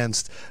up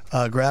against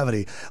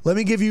gravity. Let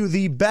me give you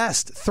the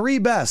three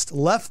best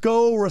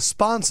Lefko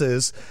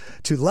responses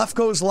to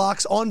Lefko's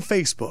Locks on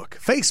Facebook.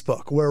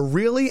 Facebook, where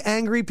really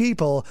angry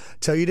people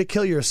tell you to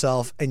kill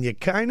yourself and you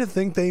kind of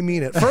think they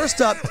mean it.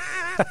 First up,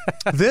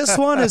 this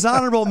one is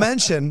honorable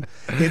mention.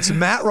 It's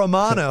Matt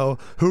Romano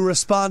who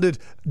responded,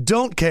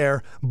 "Don't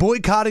care,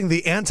 boycotting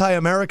the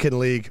anti-American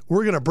league.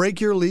 We're going to break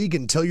your league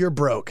until you're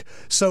broke."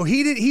 So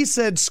he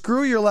said,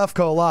 screw your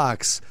Lefko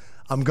Locks.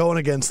 I'm going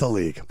against the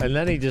league. And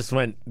then he just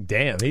went,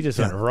 damn, he just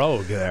went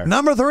rogue there.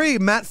 Number 3,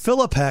 Matt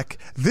Philippek.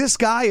 This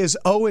guy is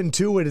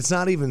 0-2 and it's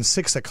not even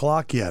 6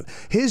 o'clock yet.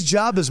 His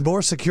job is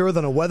more secure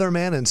than a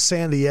weatherman in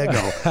San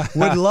Diego.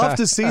 Would love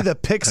to see the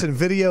pics and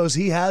videos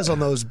he has on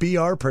those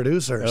BR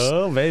producers.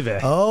 Oh, baby.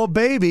 Oh,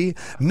 baby.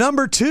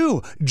 Number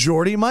 2,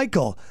 Jordy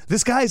Michael.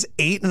 This guy's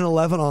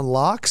 8-11 on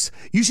locks.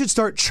 You should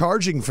start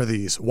charging for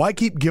these. Why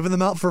keep giving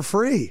them out for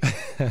free?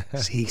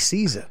 He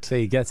sees it. So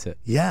he gets it.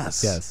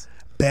 Yes. Yes.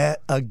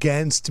 Bet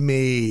against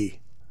me.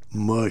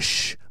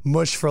 Mush.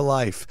 Mush for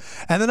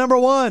life. And the number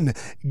 1,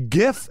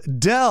 Gif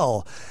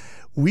Dell.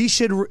 We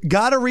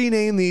gotta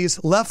rename these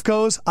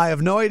Lefkos. I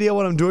have no idea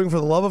what I'm doing. For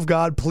the love of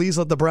God, please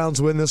let the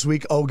Browns win this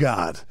week. Oh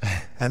God.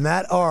 And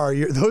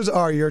those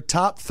are your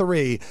top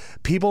 3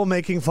 people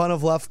making fun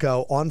of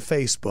Lefko on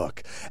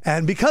Facebook.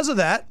 And because of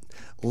that,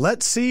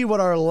 let's see what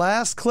our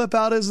last clip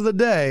out is of the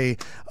day.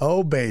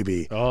 Oh,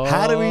 baby. Oh.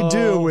 How do we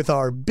do with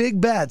our big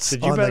bets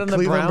Did you on bet the on the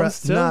Cleveland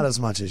Browns, too? Not as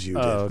much as you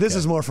did. Oh, This okay.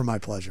 is more for my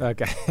pleasure.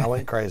 Okay. I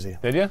went crazy.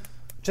 Did you?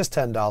 Just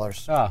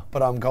 $10. Oh.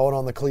 But I'm going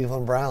on the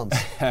Cleveland Browns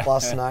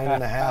plus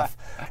 9.5.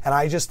 And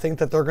I just think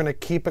that they're going to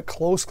keep it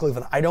close,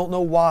 Cleveland. I don't know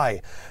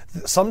why.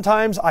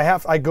 Sometimes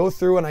I go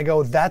through and I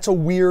go, that's a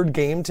weird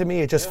game to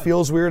me. It just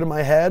feels weird in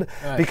my head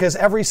because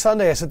every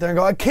Sunday I sit there and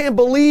go, I can't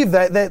believe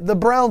that the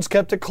Browns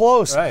kept it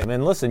close. Right. I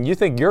mean, listen, you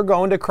think you're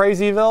going to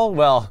Crazyville?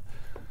 Well,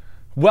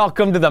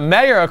 welcome to the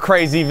mayor of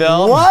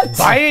Crazyville. What?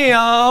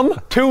 Bam!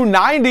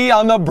 290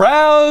 on the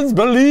Browns,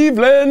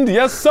 Believeland.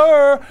 Yes,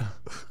 sir.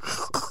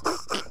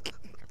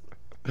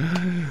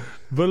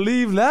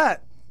 Believe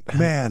that.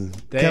 Man,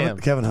 Damn.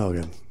 Kevin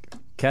Hogan.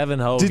 Kevin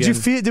Hogan. Did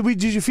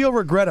you feel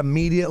regret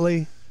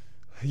immediately?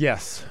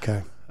 Yes.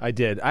 Okay. I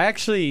did. I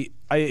actually,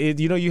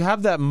 you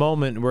have that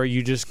moment where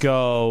you just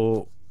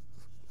go,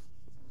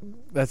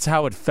 that's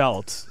how it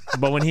felt.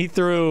 But when he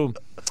threw,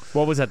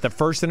 what was that, the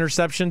first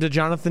interception to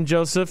Jonathan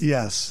Joseph?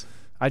 Yes.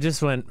 I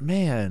just went,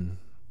 man,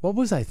 what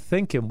was I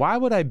thinking? Why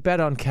would I bet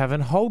on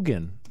Kevin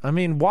Hogan? I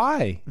mean,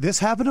 why? This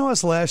happened to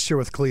us last year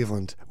with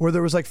Cleveland, where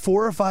there was like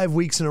 4 or 5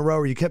 weeks in a row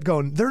where you kept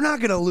going, they're not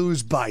going to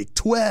lose by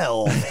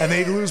 12, and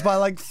they'd lose by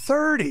like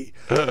 30.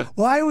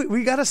 Why?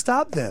 We got to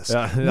stop this.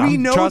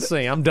 Trust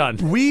me, I'm done.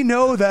 We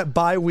know that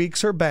bye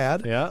weeks are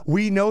bad. Yeah.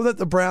 We know that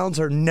the Browns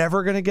are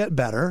never going to get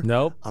better.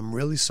 Nope. I'm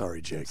really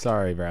sorry, Jake.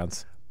 Sorry,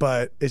 Browns.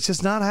 But it's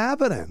just not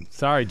happening.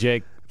 Sorry,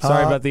 Jake.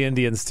 Sorry about the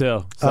Indians,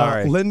 too.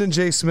 Sorry. Lyndon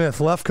J. Smith,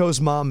 Lefko's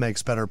mom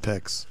makes better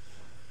picks.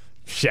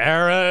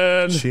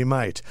 Sharon. She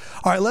might.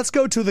 All right, let's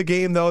go to the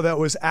game, though, that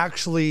was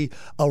actually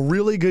a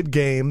really good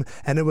game,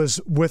 and it was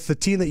with the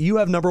team that you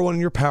have number 1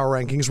 in your power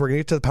rankings. We're going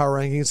to get to the power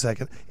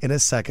rankings in a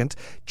second.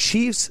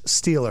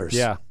 Chiefs-Steelers.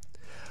 Yeah.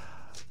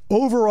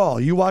 Overall,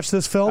 you watched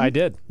this film? I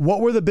did. What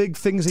were the big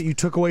things that you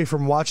took away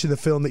from watching the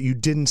film that you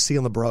didn't see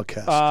on the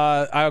broadcast?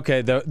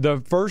 Okay.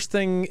 The first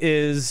thing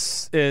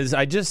is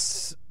I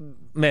just,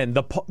 man,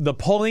 the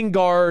pulling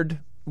guard.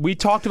 We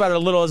talked about it a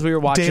little as we were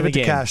watching David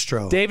the game.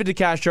 DeCastro. David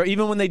DeCastro,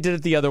 even when they did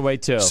it the other way,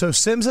 too. So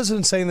Sims has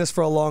been saying this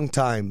for a long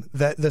time,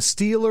 that the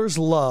Steelers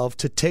love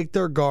to take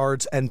their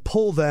guards and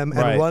pull them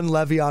and Right. run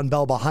Le'Veon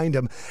Bell behind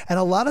them, and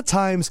a lot of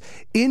times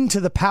into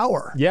the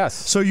power. Yes.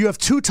 So you have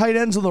 2 tight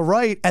ends on the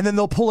right, and then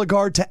they'll pull a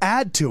guard to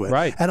add to it.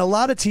 Right. And a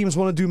lot of teams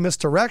want to do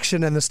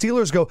misdirection, and the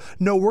Steelers go,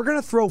 no, we're going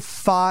to throw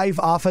 5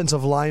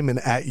 offensive linemen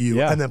at you,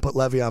 Yeah. and then put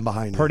Le'Veon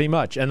behind you. Pretty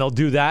much. And they'll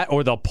do that,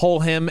 or they'll pull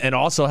him and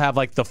also have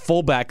like the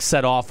fullback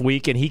set off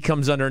week, and he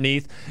comes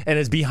underneath and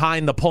is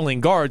behind the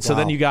pulling guard. So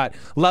then you got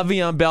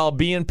Le'Veon Bell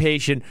being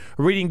patient,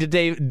 reading to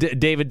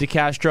David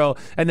DeCastro,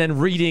 and then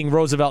reading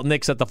Roosevelt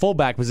Nix at the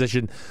fullback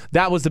position.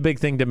 That was the big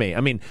thing to me. I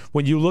mean,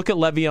 when you look at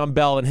Le'Veon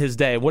Bell in his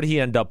day, what did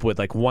he end up with?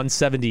 Like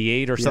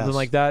 178 or something Yes.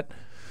 like that?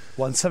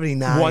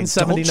 179.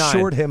 179. Don't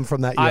short him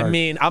from that yard. I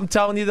mean, I'm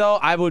telling you, though,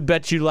 I would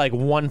bet you like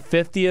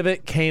 150 of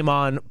it came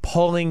on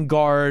pulling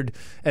guard,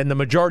 and the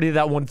majority of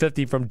that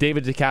 150 from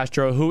David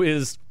DeCastro, who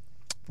is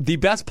the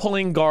best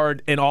pulling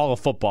guard in all of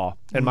football,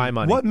 in my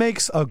money. What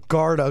makes a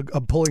guard, a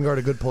pulling guard,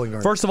 a good pulling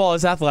guard? First of all,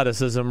 his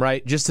athleticism,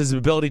 right? Just his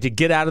ability to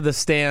get out of the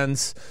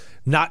stands,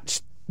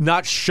 not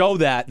not show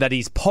that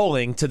he's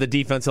pulling to the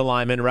defensive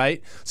lineman,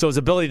 right? So his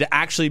ability to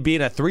actually be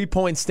in a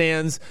 3-point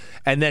stance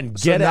and then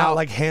So get not out.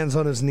 like hands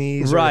on his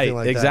knees or Right, anything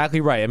like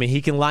exactly right. I mean,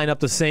 he can line up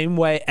the same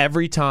way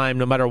every time,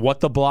 no matter what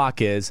the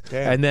block is.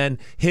 Damn. And then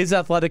his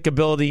athletic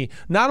ability,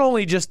 not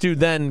only just to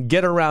then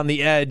get around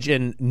the edge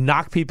and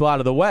knock people out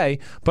of the way,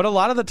 but a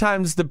lot of the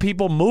times the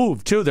people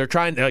move too. They're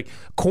trying to, like,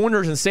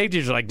 corners and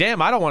safeties are like,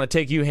 damn, I don't want to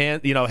take you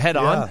head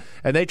on,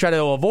 and they try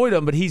to avoid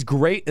him. But he's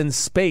great in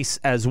space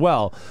as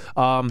well.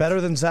 that. Better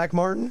than Zach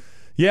Martin?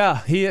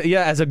 Yeah,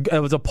 as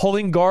a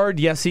pulling guard,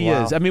 yes, he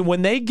Wow. is. I mean,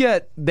 when they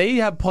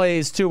have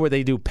plays too where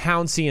they do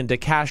Pouncey and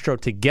DeCastro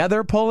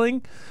together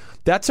pulling.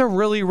 That's a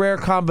really rare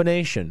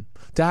combination.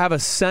 To have a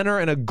center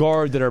and a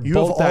guard that are You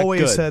both have that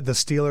always good. said the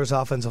Steelers'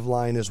 offensive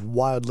line is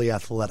wildly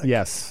athletic.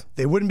 Yes.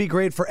 They wouldn't be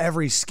great for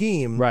every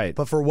scheme, Right.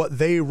 but for what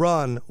they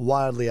run,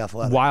 wildly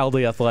athletic.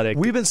 Wildly athletic.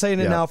 We've been saying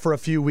it Yeah. now for a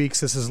few weeks.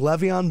 This is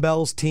Le'Veon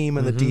Bell's team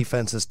and the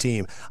defense's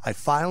team. I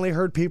finally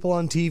heard people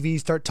on TV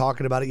start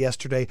talking about it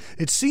yesterday.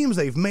 It seems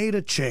they've made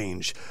a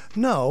change.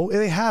 No,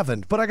 they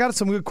haven't. But I got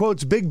some good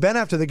quotes. Big Ben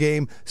after the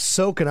game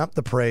soaking up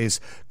the praise.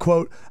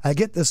 Quote, I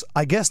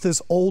guess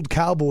this old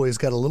Cowboy's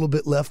got a little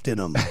bit left in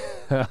him.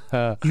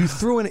 You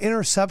threw an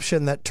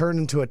interception that turned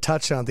into a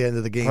touchdown at the end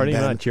of the game, Pretty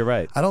Ben. much, you're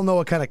right. I don't know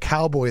what kind of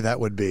cowboy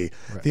that would be.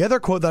 Right. The other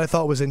quote that I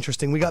thought was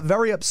interesting, we got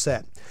very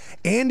upset.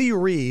 Andy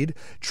Reid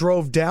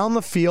drove down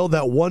the field,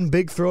 that one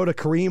big throw to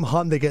Kareem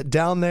Hunt. They get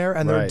down there,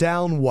 and they're Right.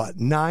 down, what,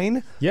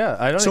 9? Yeah,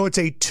 I don't. So it's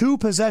a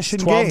two-possession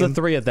 12 game. to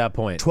 3 at that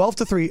point.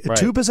 12-3, a Right.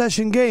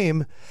 two-possession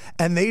game,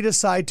 and they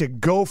decide to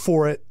go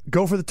for it,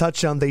 go for the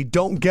touchdown. They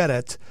don't get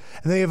it,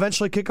 and they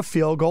eventually kick a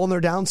field goal, and they're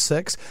down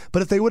 6.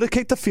 But if they would have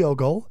kicked the field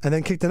goal and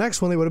then kicked the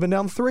next one, they would have been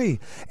down 3.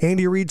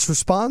 Andy Reid's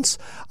response,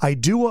 I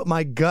do what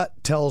my gut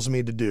tells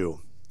me to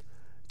do.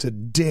 It's a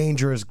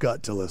dangerous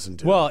gut to listen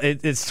to. Well,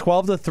 it's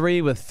 12 to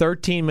 3 with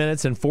 13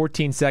 minutes and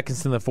 14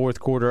 seconds in the fourth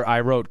quarter.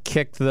 I wrote,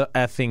 "Kick the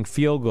effing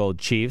field goal,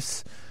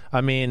 Chiefs."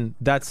 I mean,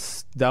 that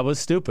was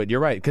stupid. You're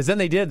right, because then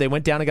they did. They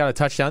went down and got a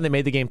touchdown. They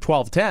made the game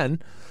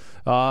 12-10.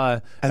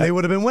 And they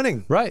would have been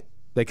winning. Right.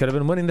 They could have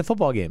been winning the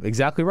football game.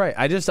 Exactly right.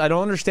 I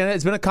don't understand it.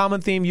 It's been a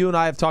common theme you and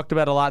I have talked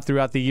about a lot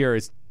throughout the year.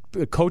 Is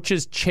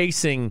coaches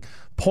chasing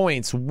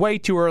points way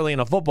too early in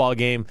a football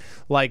game,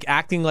 like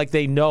acting like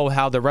they know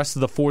how the rest of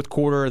the fourth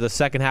quarter or the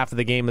second half of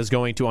the game is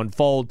going to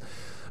unfold.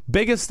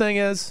 Biggest thing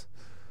is,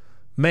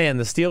 man,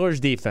 the Steelers'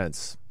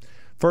 defense.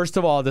 First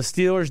of all, the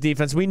Steelers'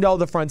 defense, we know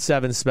the front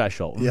seven's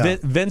special. Yeah.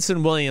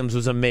 Vincent Williams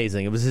was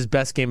amazing. It was his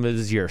best game of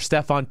his year.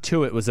 Stephon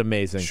Tuitt was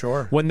amazing.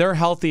 Sure. When they're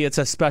healthy, it's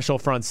a special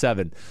front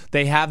seven.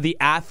 They have the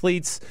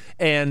athletes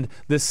and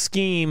the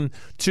scheme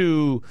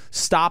to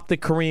stop the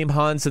Kareem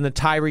Hunts and the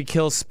Tyreek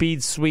Hill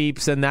speed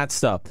sweeps and that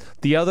stuff.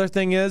 The other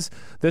thing is,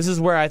 this is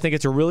where I think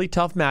it's a really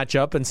tough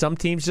matchup, and some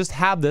teams just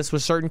have this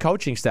with certain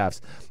coaching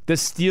staffs. The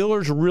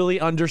Steelers really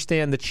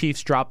understand the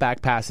Chiefs'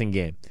 drop-back passing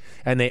game,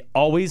 and they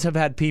always have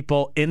had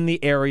people in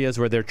the areas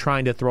where they're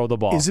trying to throw the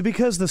ball. Is it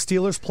because the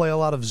Steelers play a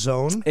lot of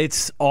zone?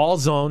 It's all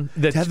zone.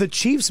 Have the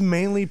Chiefs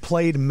mainly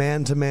played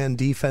man-to-man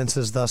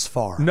defenses thus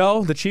far?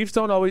 No, the Chiefs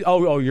don't always.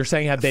 Oh, you're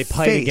saying have they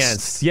played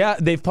against? Yeah,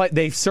 they've played.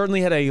 They've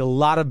certainly had a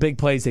lot of big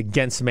plays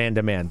against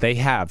man-to-man. They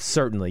have,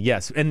 certainly,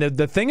 yes. And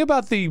the thing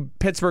about the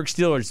Pittsburgh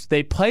Steelers,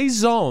 they play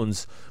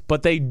zones,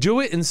 but they do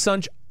it in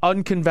such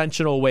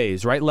unconventional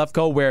ways, right,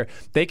 Lefko, where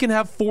they can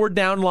have 4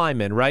 down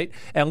linemen, right?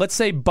 And let's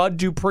say Bud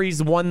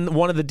Dupree's one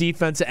of the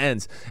defensive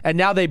ends, and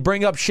now they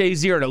bring up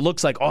Shazier, and it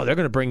looks like, oh, they're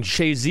going to bring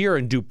Shazier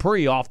and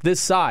Dupree off this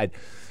side,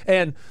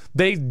 and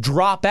they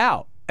drop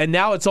out. And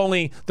now it's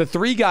only the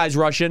 3 guys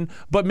rushing,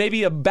 but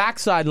maybe a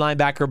backside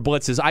linebacker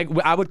blitzes.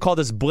 I would call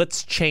this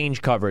blitz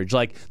change coverage.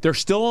 Like, they're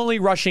still only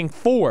rushing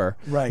 4,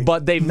 right?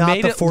 But they've not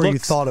made the it 4 look you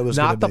thought it was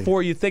not the be.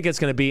 4 you think it's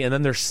going to be, and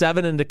then there's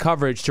 7 into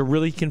coverage to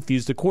really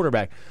confuse the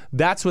quarterback.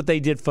 That's what they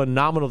did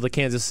phenomenal to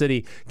Kansas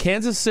City.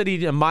 Kansas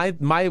City, my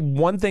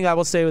one thing I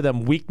will say with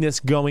them,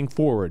 weakness going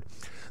forward.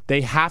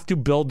 They have to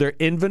build their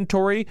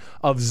inventory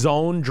of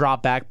zone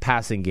drop-back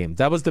passing game.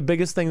 That was the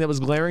biggest thing that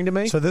was glaring to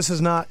me. So this is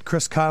not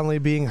Chris Conley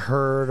being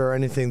hurt or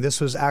anything. This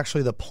was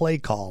actually the play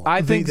call.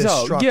 I think the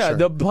so. structure. Yeah,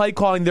 the play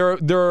calling,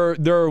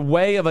 their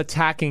way of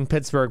attacking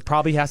Pittsburgh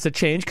probably has to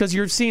change because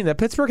you're seeing that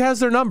Pittsburgh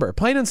has their number,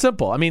 plain and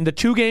simple. I mean, the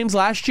 2 games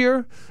last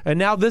year and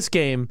now this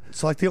game.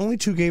 It's like the only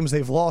 2 games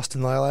they've lost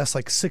in the last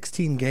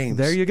 16 games.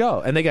 There you go.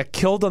 And they got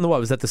killed on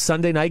was that the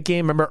Sunday night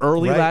game? Remember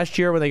early last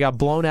year when they got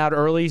blown out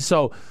early?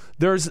 So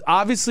there's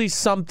obviously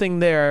something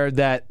there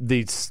that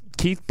the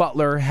Keith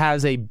Butler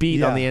has a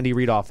beat on the Andy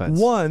Reid offense.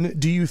 One,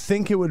 do you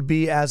think it would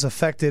be as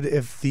affected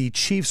if the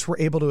Chiefs were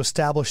able to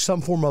establish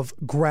some form of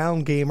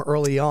ground game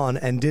early on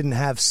and didn't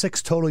have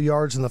 6 total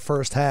yards in the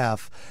first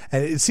half?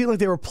 And it seemed like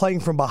they were playing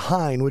from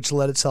behind, which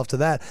led itself to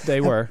that.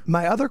 They were.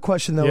 My other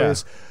question, though,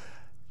 is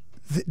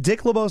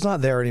Dick LeBeau's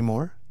not there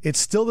anymore. It's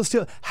still the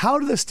Steelers. How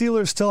do the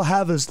Steelers still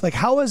have this?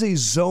 How has a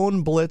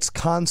zone blitz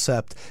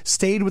concept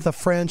stayed with the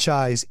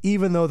franchise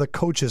even though the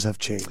coaches have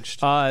changed?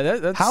 How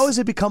has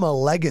it become a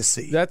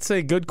legacy? That's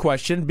a good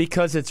question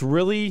because it's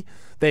really,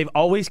 they've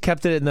always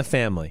kept it in the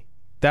family.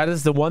 That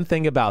is the one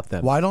thing about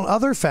them. Why don't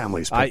other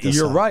families pick this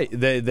You're up? right.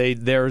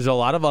 There's a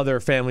lot of other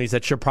families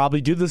that should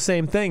probably do the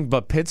same thing,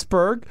 but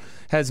Pittsburgh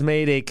has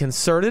made a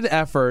concerted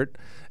effort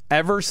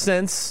ever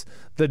since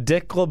the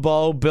Dick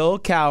LeBeau, Bill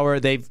Cowher.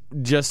 They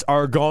just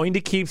are going to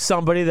keep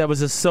somebody that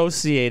was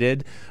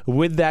associated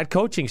with that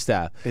coaching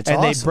staff. It's and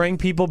awesome. they bring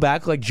people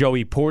back like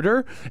Joey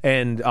Porter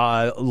and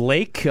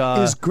Lake.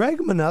 Is Greg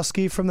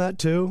Minuski from that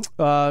too?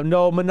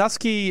 No,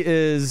 Minuski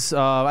is.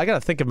 I got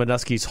to think of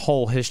Minuski's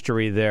whole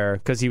history there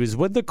because he was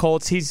with the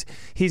Colts.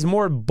 He's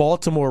more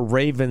Baltimore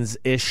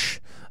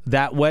Ravens-ish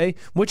that way,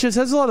 which has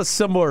a lot of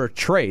similar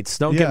traits.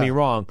 Don't get me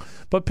wrong,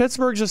 but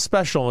Pittsburgh's just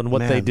special in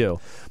what they do.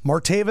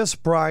 Martavis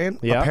Bryant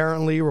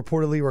apparently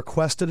reportedly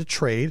requested a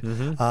trade.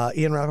 Ian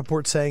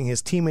Rappaport saying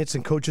his teammates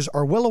and coaches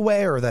are well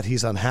aware that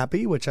he's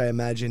unhappy, which I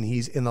imagine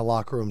he's in the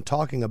locker room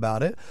talking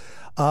about it.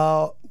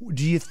 Do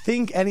you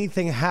think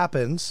anything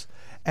happens?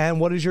 And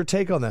what is your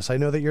take on this? I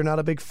know that you're not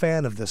a big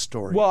fan of this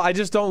story. Well, I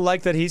just don't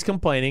like that he's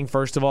complaining,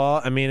 first of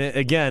all. I mean,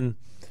 again,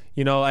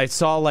 I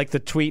saw like the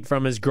tweet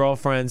from his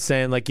girlfriend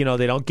saying like, they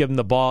don't give him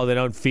the ball, they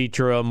don't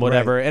feature him,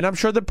 whatever. Right. And I'm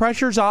sure the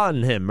pressure's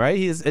on him, right?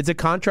 It's a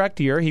contract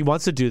year. He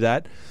wants to do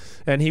that.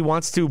 And he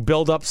wants to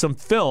build up some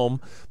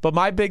film. But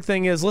my big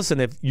thing is,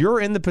 listen, if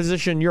you're in the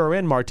position you're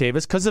in,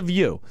 Martavis, because of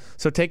you.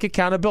 So take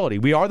accountability.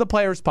 We are the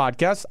Players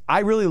Podcast.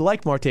 I really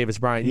like Martavis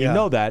Bryant. You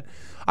know that.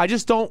 I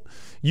just don't.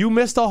 You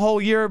missed a whole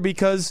year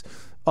because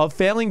of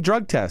failing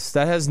drug tests.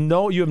 You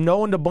have no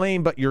one to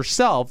blame but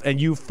yourself, and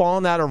you've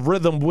fallen out of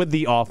rhythm with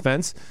the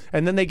offense.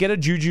 And then they get a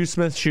Juju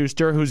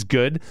Smith-Schuster who's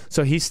good,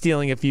 so he's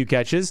stealing a few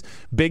catches.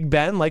 Big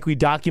Ben, like we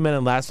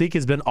documented last week,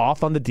 has been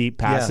off on the deep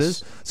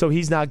passes, so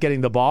he's not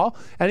getting the ball.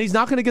 And he's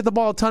not going to get the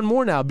ball a ton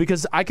more now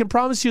because I can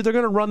promise you they're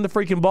going to run the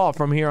freaking ball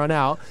from here on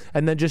out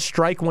and then just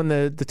strike when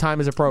the time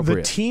is appropriate.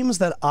 The teams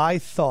that I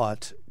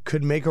thought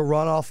could make a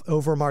runoff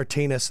over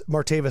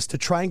Martavis to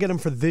try and get him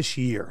for this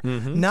year.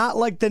 Not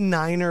like the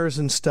Niners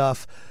and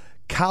stuff.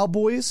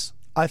 Cowboys,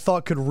 I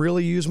thought could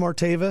really use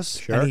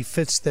Martavis, and he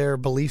fits their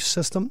belief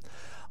system.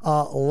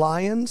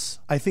 Lions,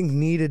 I think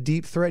need a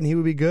deep threat, and he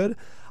would be good.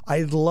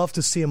 I'd love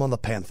to see him on the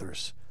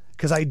Panthers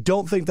because I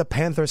don't think the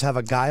Panthers have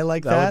a guy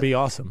like that. That would be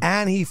awesome.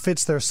 And he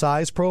fits their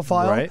size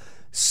profile. Right.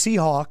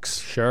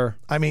 Seahawks. Sure.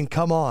 I mean,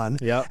 come on.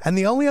 Yep. And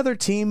the only other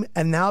team,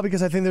 and now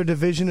because I think their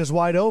division is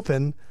wide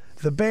open,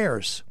 the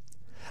Bears.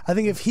 I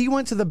think if he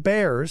went to the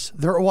Bears,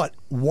 they're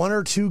 1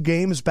 or 2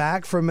 games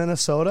back from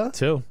Minnesota?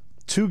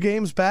 2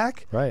 games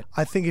back? Right.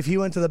 I think if he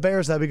went to the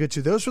Bears, that'd be good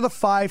too. Those were the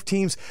 5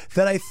 teams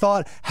that I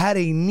thought had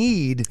a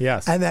need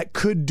and that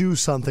could do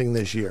something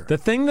this year. The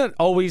thing that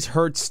always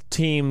hurts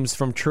teams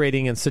from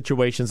trading in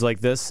situations like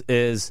this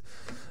is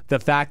the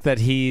fact that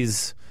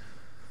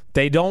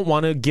they don't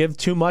want to give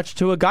too much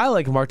to a guy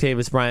like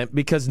Martavis Bryant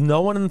because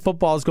no one in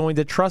football is going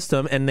to trust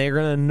him, and they're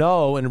going to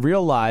know and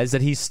realize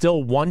that he's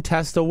still one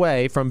test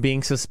away from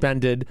being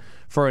suspended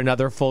for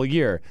another full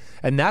year.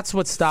 And that's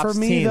what stops teams.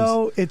 For me,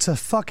 though, it's a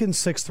fucking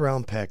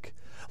 6th-round pick.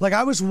 Like,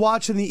 I was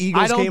watching the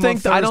Eagles game on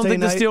Thursday I don't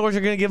think night. the Steelers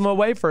are going to give him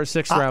away for a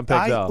 6th-round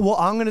pick, though.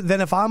 Well,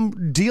 then if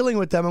I'm dealing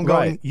with them, I'm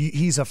going,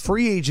 he's a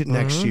free agent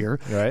next year.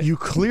 Right. You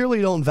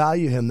clearly don't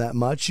value him that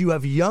much. You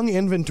have young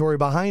inventory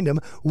behind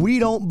him. We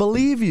don't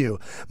believe you.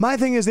 My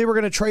thing is they were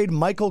going to trade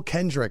Michael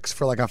Kendricks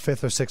for like a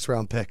 5th or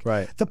 6th-round pick.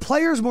 Right. The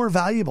player's more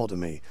valuable to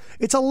me.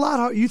 It's a lot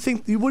hard. What do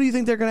you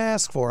think they're going to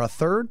ask for? A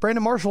 3rd?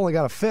 Brandon Marshall only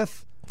got a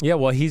 5th. Yeah,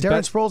 well,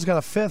 Darren Sproles got a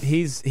 5th.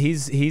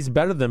 He's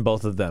better than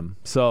both of them.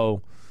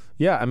 So,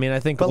 yeah, I mean, I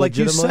think. But like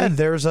you said,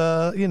 there's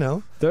a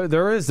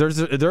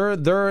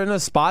they're in a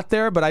spot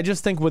there. But I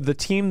just think with the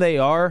team they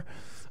are,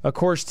 of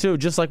course, too,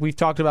 just like we've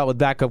talked about with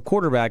backup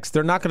quarterbacks,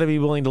 they're not going to be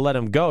willing to let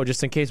him go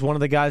just in case one of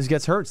the guys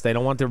gets hurt. They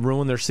don't want to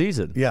ruin their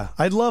season. Yeah,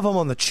 I'd love him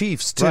on the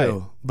Chiefs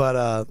too,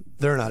 but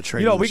they're not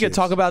trading. We could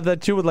talk about that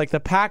too with like the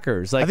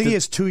Packers. Like I think he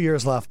has 2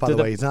 years left. By the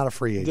way, he's not a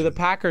free agent. Do the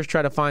Packers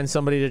try to find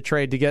somebody to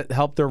trade to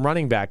help their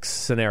running backs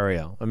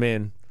scenario? I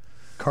mean,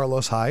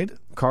 Carlos Hyde.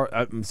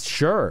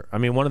 Sure. I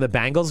mean, one of the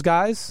Bengals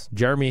guys,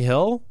 Jeremy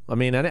Hill. I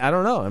mean, I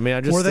don't know. I mean,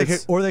 or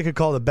they could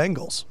call the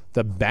Bengals.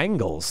 The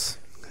Bengals.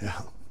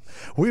 Yeah.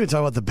 We've been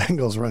talking about the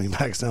Bengals running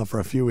backs now for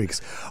a few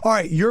weeks. All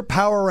right, your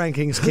power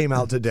rankings came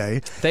out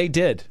today. They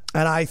did.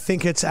 And I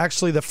think it's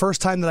actually the first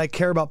time that I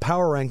care about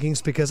power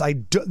rankings because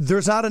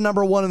there's not a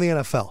number 1 in the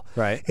NFL.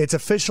 Right. It's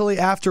officially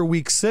after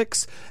week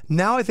 6.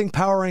 Now I think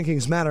power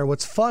rankings matter.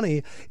 What's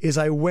funny is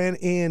I went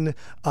in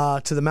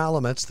to the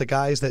Malamutes, the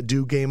guys that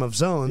do Game of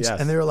Zones,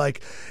 and they were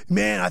like,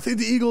 man, I think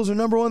the Eagles are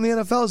number 1 in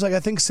the NFL. It's like, I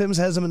think Sims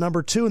has them at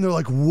number 2. And they're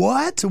like,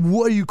 what?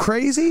 What, are you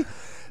crazy?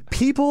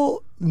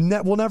 People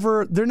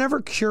they're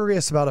never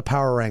curious about a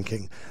power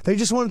ranking. They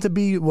just want it to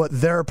be what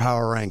their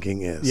power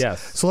ranking is.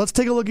 Yes. So let's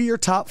take a look at your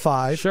top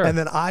 5. Sure. And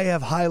then I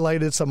have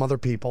highlighted some other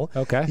people.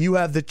 Okay. You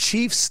have the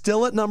Chiefs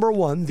still at number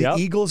 1, the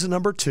Eagles at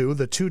number 2,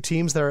 the 2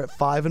 teams that are at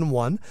 5 and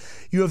 1.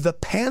 You have the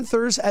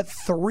Panthers at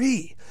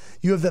 3.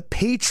 You have the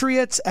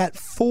Patriots at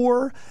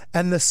 4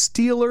 and the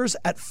Steelers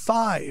at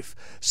 5.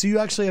 So you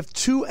actually have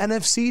 2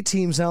 NFC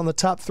teams now in the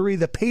top 3.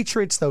 The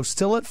Patriots, though,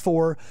 still at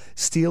 4,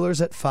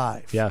 Steelers at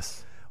 5.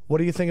 Yes. What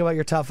do you think about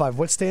your top 5?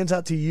 What stands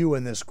out to you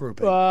in this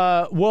grouping?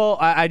 Well,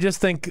 I just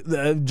think,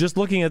 just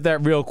looking at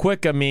that real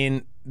quick, I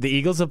mean, the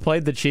Eagles have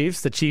played the Chiefs.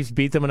 The Chiefs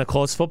beat them in a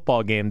close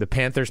football game. The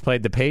Panthers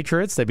played the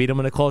Patriots. They beat them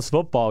in a close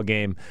football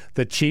game.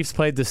 The Chiefs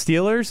played the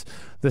Steelers.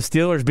 The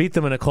Steelers beat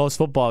them in a close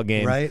football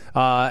game. Right.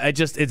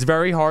 It's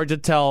very hard to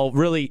tell.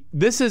 Really,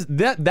 this is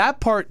that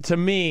part to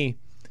me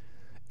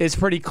is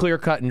pretty clear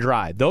cut and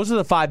dry. Those are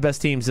the 5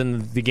 best teams in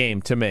the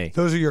game to me.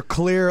 Those are your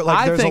clear. Like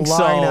I there's think a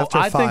line so. after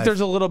 5. I think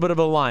there's a little bit of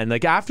a line.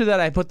 Like after that,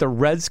 I put the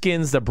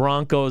Redskins, the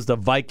Broncos, the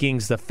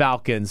Vikings, the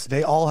Falcons.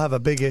 They all have a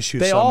big issue.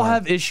 They somewhere. all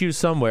have issues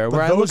somewhere. But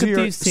where I those look are at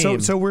your, these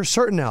teams. So we're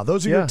certain now.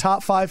 Those are your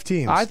top 5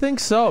 teams. I think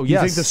so. You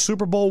Yes. think the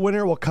Super Bowl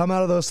winner will come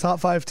out of those top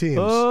 5 teams?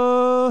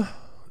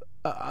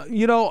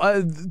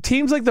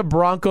 Teams like the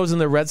Broncos and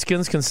the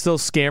Redskins can still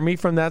scare me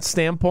from that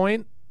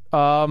standpoint.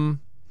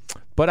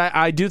 But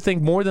I do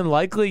think more than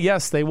likely,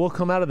 yes, they will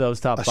come out of those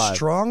top 5. A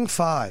strong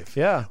 5.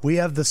 Yeah. We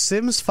have the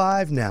Sims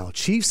 5 now.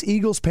 Chiefs,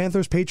 Eagles,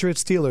 Panthers,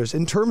 Patriots, Steelers.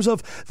 In terms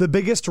of the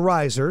biggest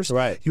risers,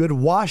 right. You had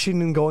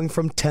Washington going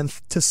from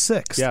 10th to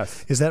 6th.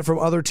 Yes. Is that from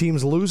other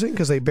teams losing?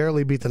 Because they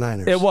barely beat the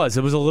Niners. It was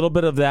a little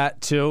bit of that,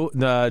 too.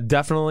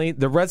 Definitely.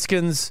 The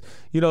Redskins,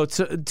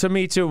 to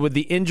me, too, with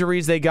the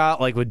injuries they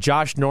got, like with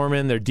Josh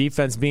Norman, their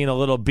defense being a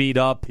little beat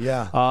up.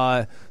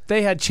 Yeah.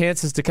 They had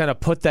chances to kind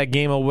of put that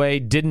game away,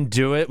 didn't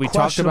do it. We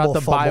talked about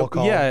the bye.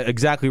 Yeah,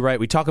 exactly right.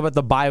 We talk about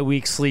the bye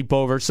week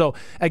sleepover. So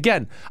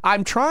again,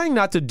 I'm trying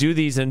not to do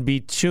these and be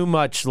too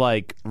much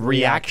like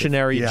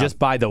reactionary just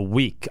by the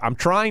week. I'm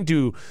trying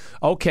to,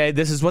 okay,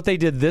 this is what they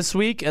did this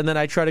week, and then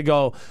I try to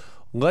go,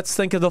 let's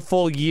think of the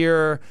full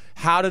year.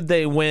 How did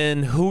they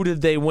win? Who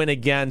did they win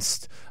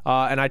against?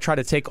 And I try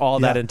to take all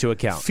that into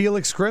account.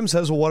 Felix Grimm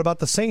says, well, what about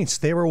the Saints?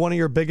 They were one of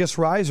your biggest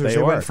risers.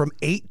 They went from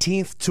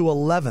 18th to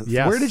 11th.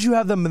 Yes. Where did you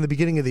have them in the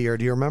beginning of the year?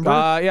 Do you remember?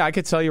 Yeah, I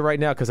could tell you right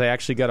now because I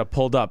actually got it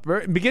pulled up.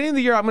 Beginning of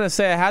the year, I'm going to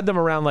say I had them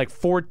around like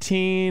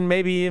 14,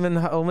 maybe even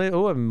a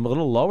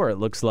little lower, it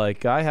looks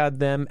like. I had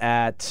them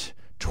at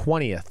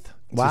 20th.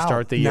 Wow. To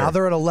start the year. Now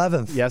they're at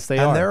 11th. Yes, they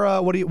are. And they're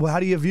how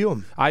do you view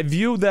them? I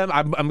view them.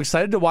 I'm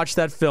excited to watch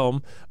that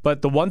film.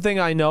 But the one thing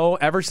I know,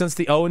 ever since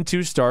the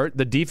 0-2 start,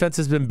 the defense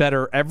has been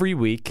better every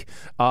week.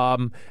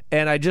 And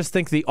I just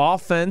think the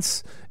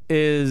offense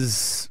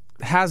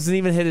hasn't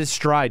even hit his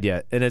stride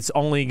yet, and it's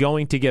only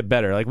going to get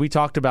better. Like we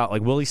talked about,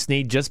 like Willie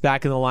Snead just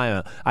back in the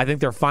lineup. I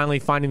think they're finally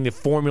finding the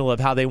formula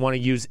of how they want to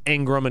use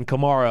Ingram and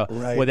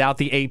Kamara without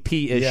the AP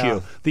issue.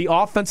 Yeah. The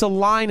offensive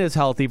line is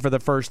healthy for the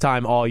first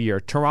time all year.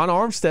 Teron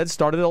Armstead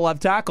started at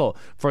left tackle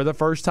for the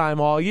first time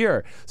all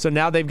year. So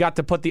now they've got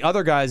to put the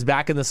other guys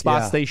back in the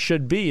spots they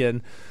should be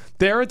in.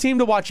 They're a team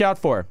to watch out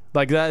for.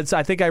 Like that's,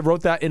 I think I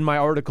wrote that in my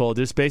article.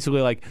 Just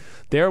basically like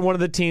they're one of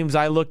the teams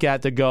I look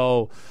at to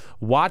go,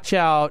 watch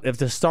out. If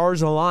the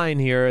stars align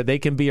here, they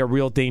can be a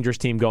real dangerous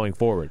team going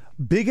forward.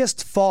 Biggest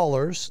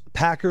fallers,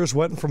 Packers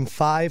went from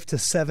 5 to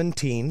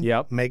 17.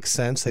 Yep. Makes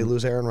sense. They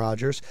lose Aaron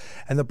Rodgers.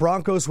 And the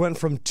Broncos went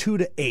from 2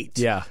 to 8.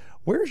 Yeah.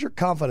 Where's your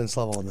confidence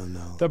level in them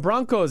now? The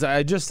Broncos,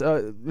 I just,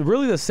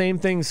 really the same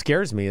thing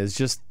scares me is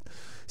just.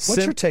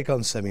 What's your take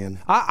on Simeon?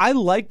 I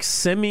like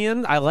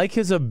Simeon. I like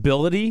his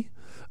ability.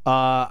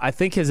 I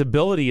think his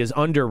ability is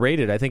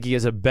underrated. I think he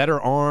has a better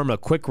arm, a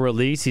quick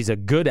release. He's a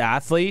good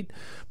athlete,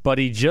 but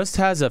he just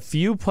has a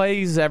few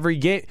plays every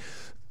game.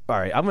 All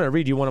right, I'm going to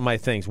read you one of my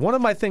things. One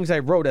of my things I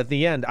wrote at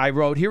the end,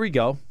 here we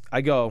go. I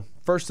go,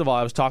 first of all,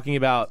 I was talking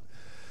about,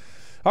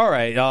 all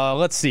right,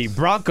 let's see.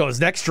 Broncos,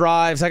 next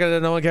drive.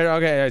 Second, no one cares.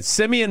 Okay,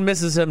 Simeon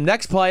misses him.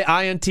 Next play,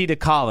 INT to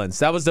Collins.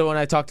 That was the one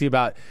I talked to you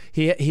about.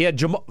 He had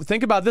Jamal.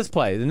 Think about this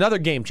play. Another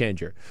game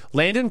changer.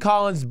 Landon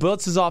Collins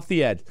blitzes off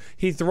the edge.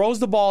 He throws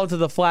the ball into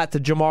the flat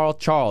to Jamal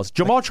Charles.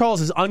 Jamal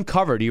Charles is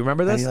uncovered. Do you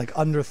remember this? And he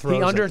underthrows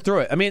He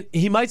underthrew it. I mean,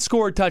 he might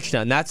score a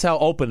touchdown. That's how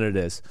open it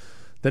is.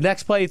 The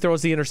next play, he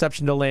throws the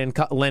interception to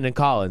Landon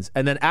Collins.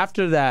 And then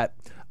after that,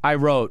 I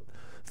wrote,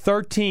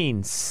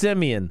 13,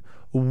 Simeon,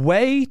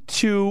 way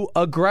too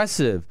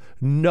aggressive.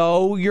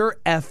 Know your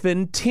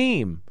effing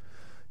team.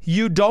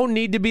 You don't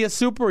need to be a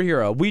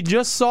superhero. We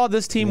just saw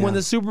this team win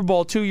the Super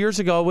Bowl 2 years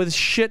ago with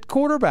shit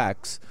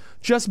quarterbacks.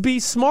 Just be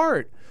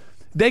smart.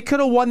 They could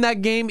have won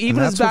that game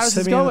even as bad as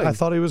it's going. I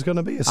thought he was going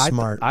to be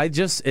smart.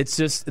 It's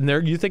just, and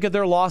there you think of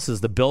their losses.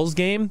 The Bills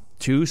game,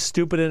 2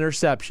 stupid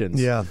interceptions.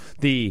 Yeah.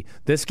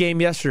 This game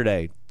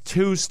yesterday,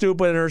 2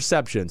 stupid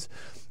interceptions.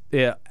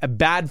 Yeah, a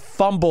bad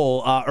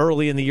fumble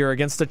early in the year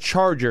against the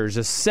Chargers,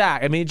 a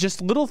sack. I mean, just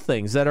little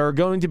things that are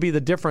going to be the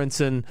difference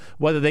in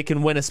whether they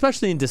can win,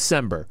 especially in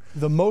December.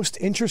 The most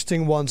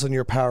interesting ones on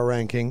your power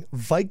ranking,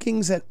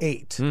 Vikings at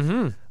 8.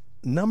 Mm-hmm.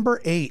 Number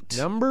 8.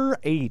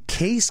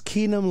 Case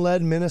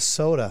Keenum-led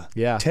Minnesota.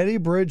 Yeah. Teddy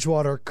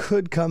Bridgewater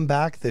could come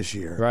back this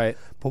year. Right.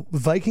 But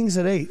Vikings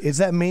at 8. Is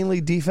that mainly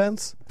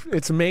defense?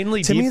 It's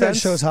mainly to defense. To me, that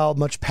shows how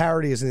much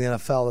parity is in the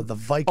NFL that the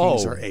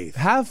Vikings are 8th.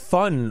 Have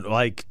fun,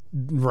 like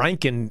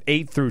ranking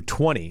 8 through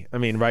 20. I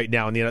mean, right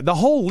now in the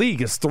whole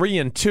league is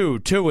 3-2,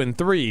 2-3,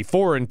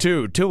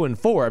 4-2,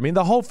 2-4. I mean,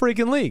 the whole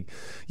freaking league.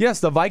 Yes,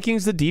 the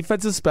Vikings, the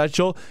defense is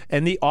special,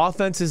 and the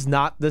offense is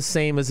not the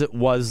same as it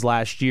was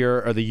last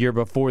year or the year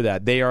before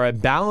that. They are a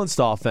balanced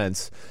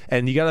offense,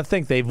 and you got to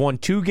think they've won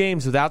 2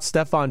 games without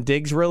Stephon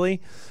Diggs,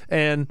 really,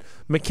 and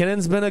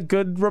McKinnon's been a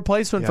good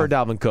replacement for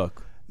Dalvin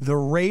Cook. The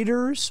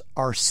Raiders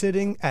are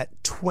sitting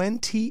at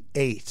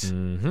 28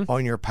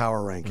 on your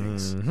power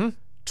rankings.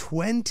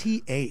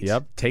 28.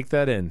 Yep, take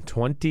that in.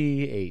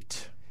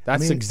 28.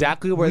 That's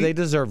exactly where they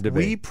deserve to be.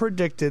 We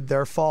predicted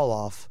their fall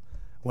off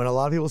when a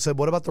lot of people said,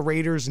 "What about the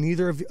Raiders?"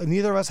 Neither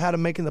of us had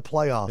them making the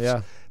playoffs.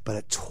 Yeah. But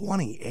at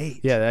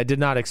 28. Yeah, I did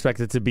not expect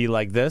it to be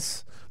like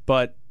this,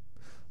 but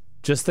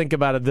just think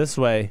about it this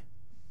way,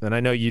 and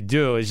I know you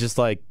do, is just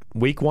like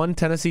week 1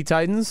 Tennessee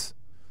Titans,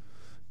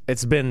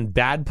 it's been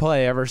bad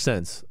play ever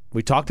since.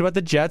 We talked about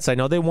the Jets. I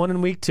know they won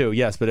in week 2,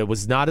 yes, but it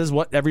was not as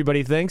what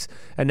everybody thinks.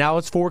 And now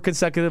it's 4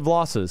 consecutive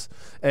losses.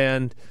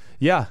 And,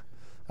 yeah,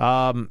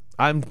 I'm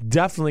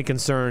definitely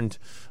concerned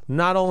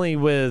not only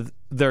with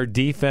their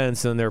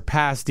defense and their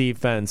pass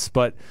defense,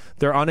 but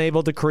they're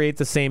unable to create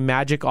the same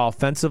magic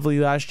offensively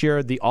last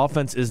year. The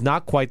offense is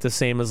not quite the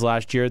same as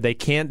last year. They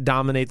can't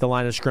dominate the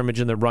line of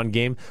scrimmage in the run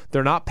game.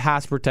 They're not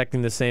pass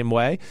protecting the same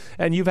way.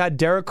 And you've had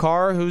Derek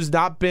Carr, who's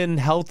not been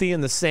healthy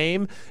and the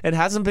same and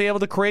hasn't been able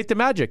to create the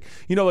magic.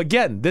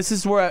 Again, this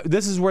is where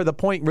the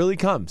point really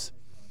comes.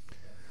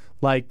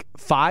 Like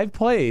 5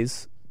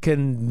 plays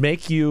can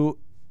make you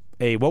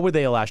what were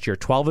they last year?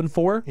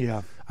 12-4?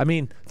 Yeah. I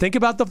mean, think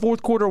about the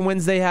fourth quarter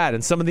wins they had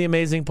and some of the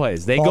amazing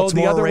plays. They Baltimore go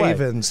the other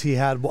Ravens, he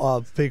had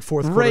a big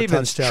fourth quarter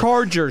Ravens, touchdown.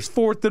 Chargers,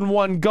 4th and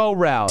 1 go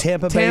route.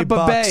 Tampa Bay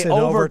in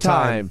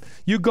overtime.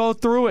 You go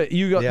through it.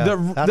 You go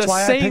That's the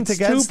why Saints I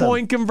picked against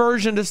 2-point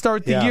conversion to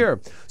start the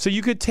year. So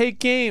you could take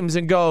games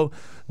and go,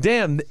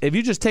 damn, if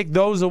you just take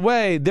those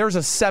away, there's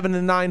a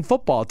 7-9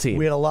 football team.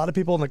 We had a lot of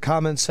people in the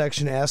comments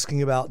section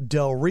asking about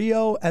Del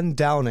Rio and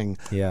Downing.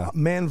 Yeah.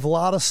 Man,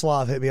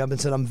 Vladislav hit me up and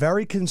said, I'm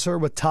very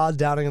concerned with Todd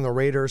Downing and the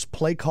Raiders.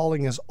 Play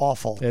calling is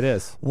awful. It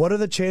is. What are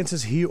the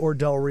chances he or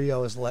Del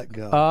Rio is let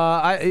go?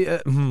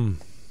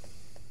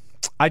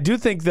 I do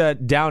think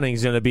that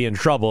Downing's going to be in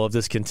trouble if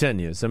this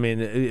continues. I mean,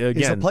 again,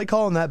 is the play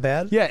calling that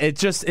bad? Yeah,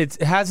 it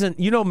hasn't.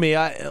 You know me,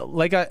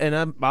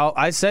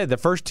 I said the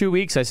first 2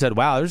 weeks, I said,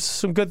 wow, there's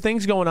some good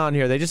things going on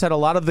here. They just had a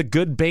lot of the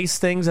good base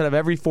things out of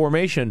every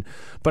formation,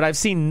 but I've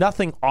seen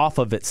nothing off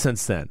of it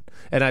since then.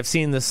 And I've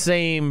seen the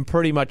same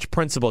pretty much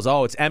principles.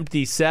 Oh, it's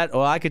empty set.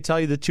 Well, I could tell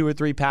you the 2 or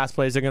 3 pass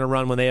plays they're going to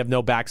run when they have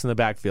no backs in the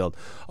backfield.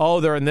 Oh,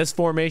 they're in this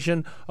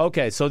formation.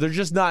 Okay, so they're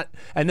just not.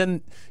 And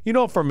then,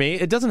 for me,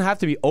 it doesn't have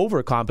to be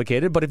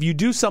overcomplicated, but if you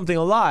do something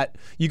a lot,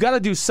 you got to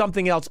do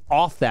something else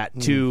off that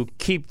to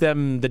keep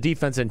the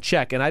defense in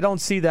check. And I don't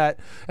see that.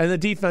 And the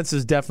defense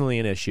is definitely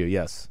an issue,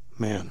 yes.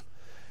 Man,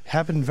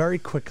 happened very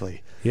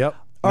quickly. Yep.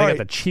 They got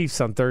the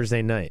Chiefs on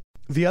Thursday night.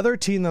 The other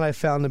team that I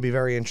found to be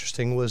very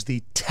interesting was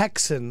the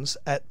Texans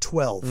at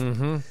 12.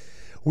 Mm-hmm.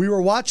 We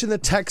were watching the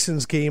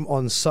Texans game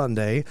on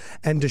Sunday,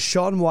 and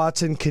Deshaun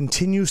Watson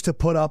continues to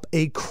put up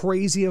a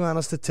crazy amount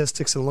of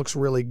statistics and looks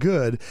really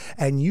good.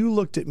 And you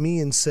looked at me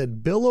and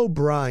said, Bill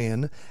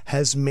O'Brien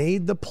has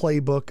made the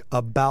playbook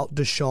about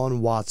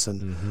Deshaun Watson.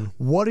 Mm-hmm.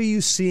 What are you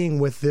seeing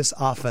with this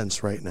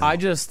offense right now? I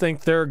just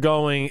think they're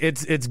going,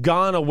 it's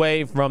gone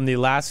away from the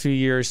last few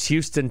years.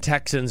 Houston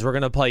Texans, we're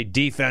going to play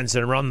defense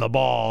and run the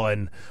ball,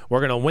 and we're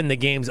going to win the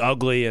games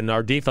ugly, and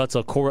our defense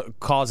will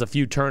cause a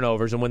few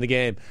turnovers and win the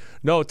game.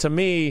 No, to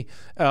me,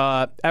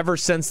 ever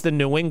since the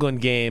New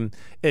England game,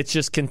 it's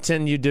just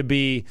continued to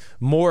be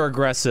more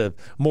aggressive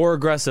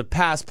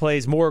pass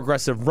plays, more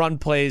aggressive run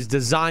plays,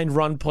 designed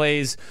run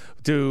plays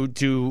to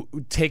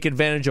take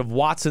advantage of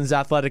Watson's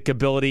athletic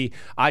ability.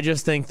 I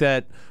just think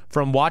that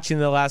from watching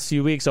the last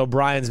few weeks,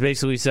 O'Brien's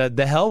basically said,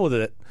 the hell with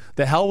it.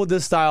 The hell with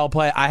this style of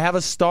play. I have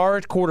a star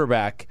at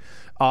quarterback.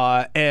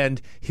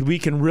 And we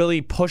can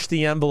really push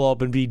the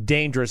envelope and be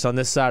dangerous on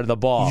this side of the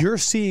ball. You're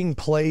seeing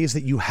plays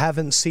that you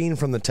haven't seen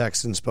from the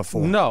Texans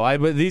before. No,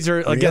 but these are,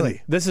 again,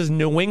 really? This is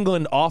New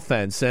England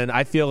offense, and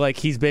I feel like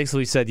he's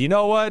basically said, you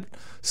know what?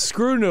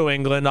 Screw New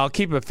England. I'll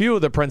keep a few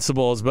of the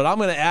principles, but I'm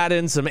going to add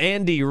in some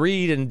Andy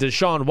Reid and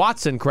Deshaun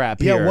Watson crap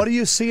here. Yeah, what are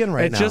you seeing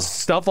right now? It's just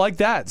stuff like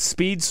that.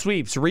 Speed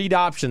sweeps, read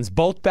options,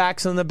 both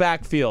backs in the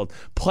backfield,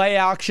 play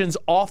actions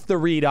off the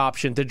read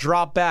option to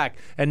drop back,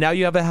 and now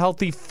you have a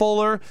healthy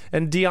Fuller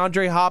and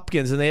DeAndre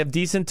Hopkins, and they have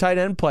decent tight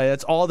end play.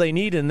 That's all they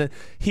need, and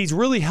he's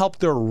really helped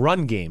their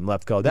run game,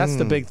 Lefko. That's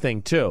the big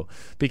thing, too,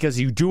 because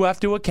you do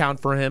have to account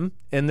for him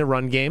in the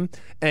run game,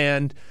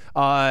 and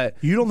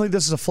you don't think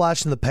this is a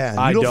flash in the pan?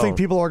 You don't think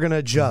people are going to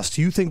adjust?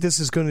 You think this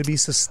is going to be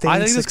sustained I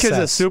think success?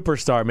 This kid's a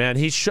superstar, man.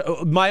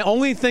 My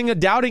only thing of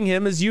doubting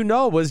him, as you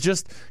know, was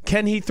just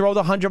can he throw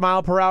the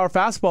 100-mile-per-hour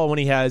fastball when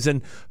he has,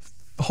 and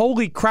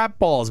holy crap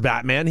balls,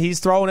 Batman. He's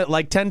throwing it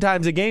like 10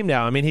 times a game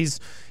now. I mean,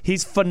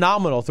 he's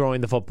phenomenal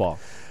throwing the football.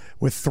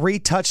 With 3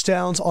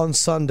 touchdowns on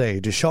Sunday,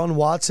 Deshaun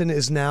Watson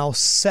is now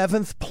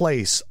 7th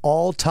place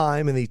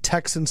all-time in the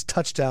Texans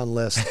touchdown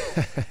list,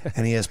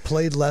 and he has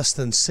played less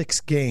than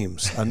 6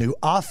 games. A new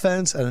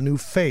offense and a new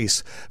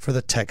face for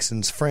the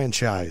Texans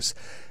franchise.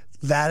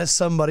 That is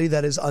somebody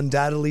that has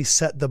undoubtedly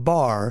set the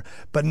bar,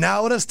 but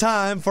now it is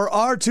time for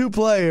our 2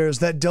 players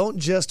that don't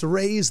just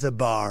raise the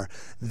bar,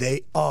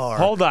 they are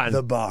Hold on.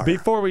 the bar.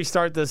 Before we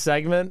start this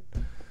segment,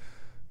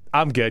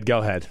 I'm good.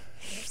 Go ahead.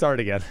 Start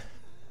again.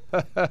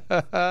 It's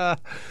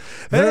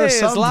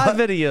live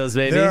videos,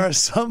 baby. There are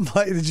some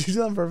players. Did you do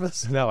that on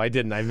purpose? No, I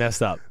didn't. I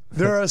messed up.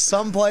 There are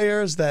some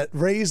players that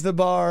raise the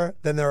bar,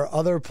 then there are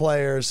other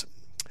players.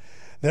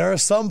 There are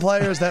some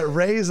players that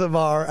raise the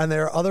bar, and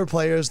there are other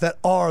players that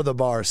are the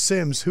bar.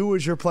 Sims, who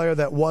was your player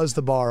that was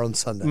the bar on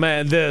Sunday?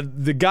 Man,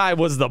 the guy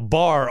was the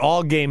bar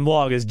all game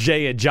long is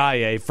Jay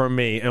Ajayi for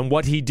me, and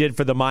what he did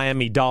for the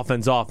Miami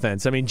Dolphins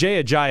offense. I mean,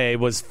 Jay Ajayi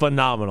was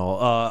phenomenal.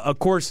 Of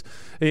course,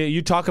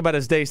 you talk about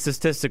his day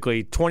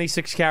statistically,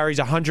 26 carries,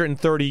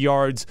 130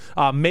 yards,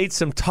 made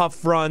some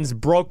tough runs,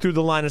 broke through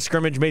the line of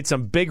scrimmage, made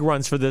some big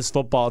runs for this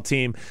football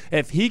team.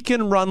 If he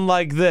can run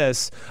like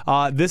this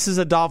is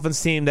a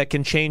Dolphins team that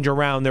can change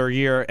around their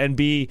year and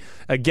be,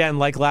 again,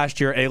 like last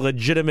year, a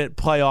legitimate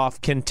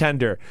playoff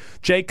contender.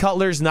 Jay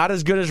Cutler's not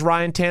as good as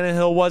Ryan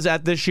Tannehill was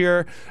at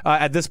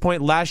this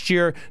point last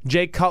year.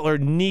 Jay Cutler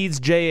needs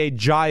Jay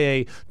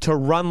Ajayi to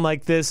run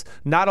like this,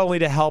 not only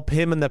to help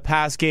him in the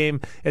pass game,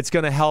 it's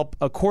going to help,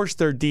 of course,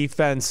 their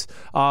defense,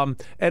 and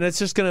it's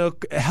just going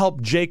to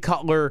help Jay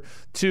Cutler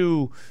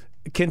to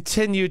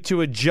continue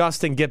to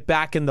adjust and get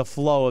back in the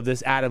flow of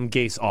this Adam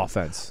Gase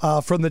offense.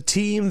 From the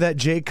team that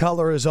Jay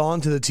Cutler is on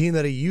to the team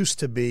that he used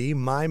to be,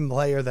 my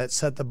player that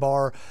set the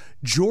bar,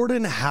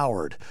 Jordan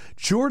Howard.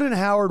 Jordan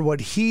Howard, what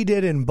he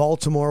did in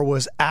Baltimore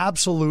was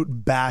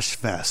absolute bash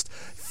fest.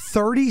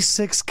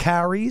 36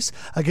 carries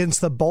against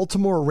the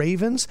Baltimore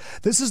Ravens.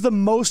 This is the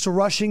most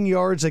rushing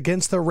yards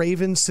against the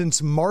Ravens since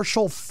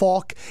Marshall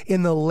Faulk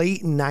in the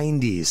late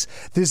 90s.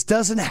 This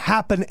doesn't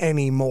happen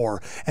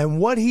anymore. And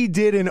what he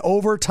did in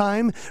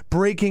overtime,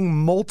 breaking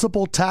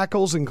multiple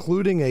tackles,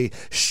 including a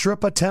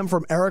strip attempt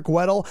from Eric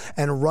Weddle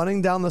and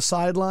running down the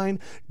sideline,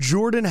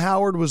 Jordan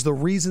Howard was the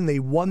reason they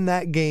won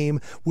that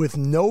game with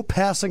no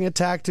passing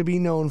attack to be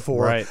known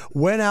for. Right.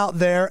 Went out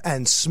there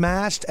and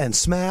smashed and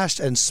smashed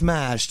and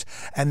smashed.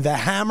 And the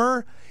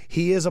hammer,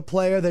 he is a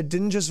player that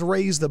didn't just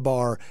raise the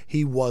bar,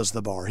 he was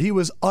the bar. He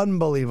was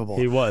unbelievable.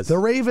 He was. The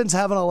Ravens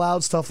haven't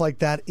allowed stuff like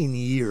that in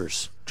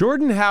years.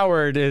 Jordan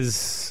Howard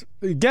is,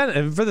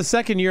 again, for the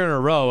second year in a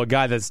row, a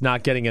guy that's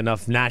not getting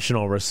enough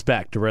national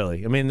respect,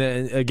 really. I mean,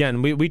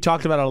 again, we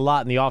talked about it a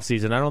lot in the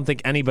offseason. I don't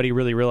think anybody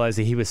really realized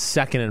that he was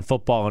second in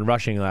football and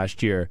rushing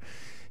last year.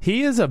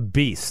 He is a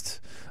beast.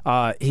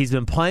 He's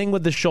been playing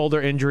with the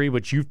shoulder injury,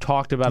 which you've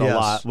talked about a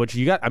lot. Which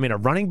you got, I mean, a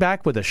running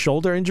back with a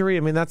shoulder injury. I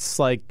mean, that's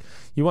like,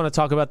 you want to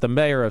talk about the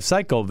mayor of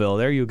Psychoville.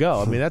 There you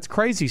go. I mean, that's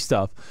crazy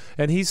stuff.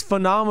 And he's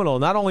phenomenal,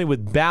 not only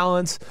with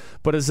balance,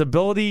 but his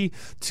ability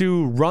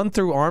to run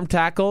through arm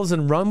tackles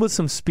and run with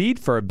some speed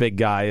for a big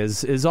guy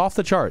is off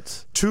the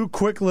charts. 2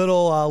 quick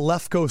little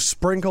Lefko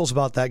sprinkles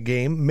about that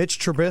game. Mitch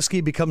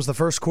Trubisky becomes the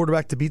first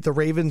quarterback to beat the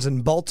Ravens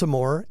in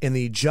Baltimore in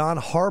the John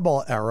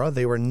Harbaugh era.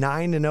 They were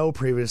 9-0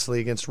 previously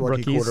against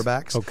rookie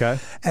quarterbacks. Okay.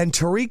 And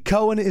Tariq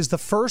Cohen is the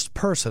first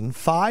person,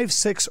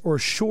 5'6" or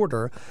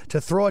shorter,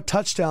 to throw a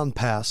touchdown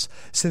pass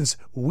since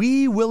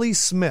Wee Willie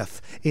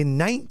Smith in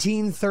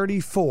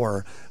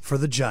 1934 for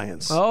the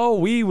Giants. Oh,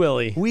 Wee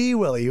Willie. Wee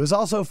Willie. He was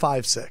also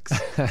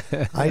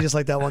 5'6". I just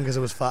like that one because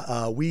it was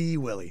Wee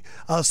Willie.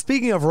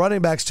 Speaking of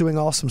running backs doing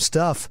awesome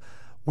stuff,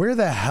 where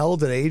the hell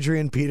did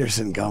Adrian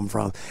Peterson come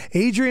from?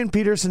 Adrian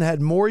Peterson had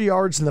more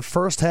yards in the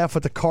first half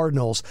with the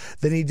Cardinals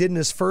than he did in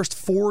his first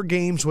 4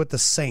 games with the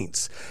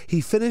Saints. He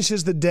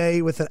finishes the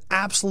day with an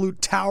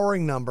absolute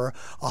towering number,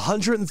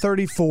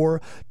 134,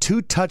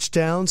 2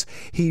 touchdowns.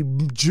 He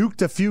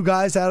juked a few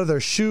guys out of their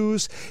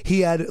shoes.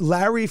 He had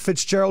Larry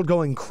Fitzgerald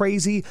going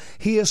crazy.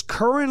 He is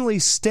currently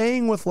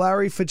staying with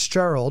Larry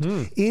Fitzgerald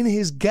in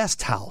his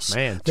guest house.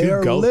 Man, they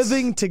are goats.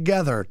 living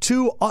together.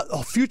 2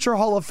 future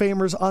Hall of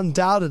Famers,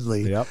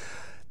 undoubtedly. Yep.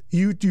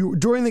 You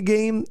during the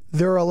game,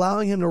 they're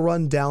allowing him to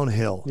run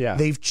downhill. Yeah.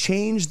 They've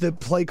changed the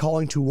play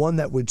calling to one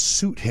that would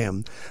suit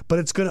him, but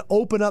it's going to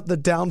open up the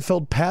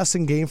downfield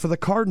passing game for the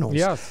Cardinals.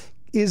 Yes.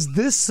 Is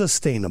this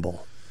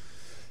sustainable?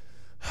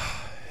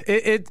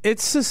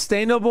 It's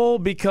sustainable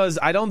because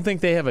I don't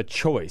think they have a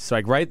choice.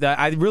 Like, right?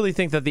 I really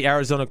think that the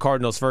Arizona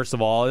Cardinals, first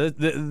of all,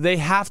 they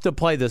have to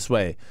play this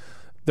way.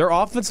 Their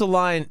offensive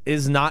line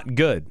is not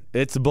good.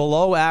 It's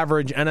below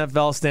average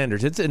NFL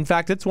standards. In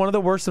fact, it's one of the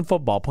worst in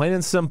football, plain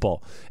and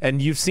simple.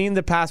 And you've seen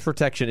the pass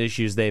protection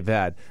issues they've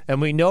had. And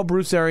we know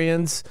Bruce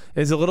Arians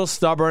is a little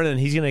stubborn,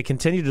 and he's going to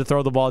continue to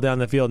throw the ball down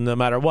the field no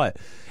matter what.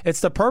 It's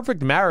the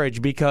perfect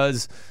marriage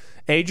because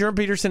Adrian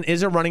Peterson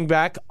is a running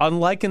back.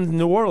 Unlike in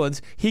New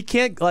Orleans, he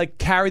can't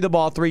carry the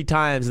ball 3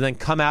 times and then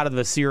come out of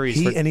the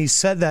series. And he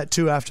said that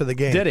too after the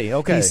game. Did he?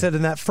 Okay. He said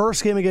in that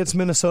first game against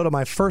Minnesota,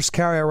 my first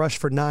carry I rushed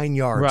for 9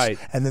 yards. Right.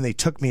 And then they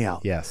took me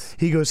out. Yes.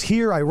 He goes,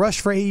 here I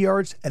rushed for 8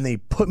 yards and they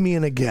put me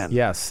in again.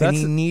 Yes. And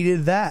he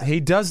needed that. He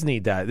does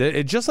need that.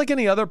 Just like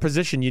any other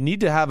position, you need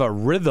to have a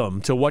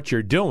rhythm to what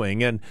you're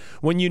doing. And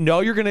when you know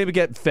you're going to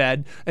get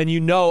fed and you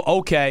know,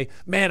 okay,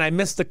 man, I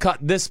missed the cut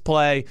this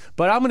play,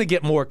 but I'm going to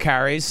get more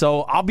carries,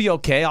 so I'll be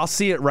okay. I'll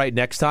see it right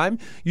next time.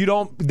 You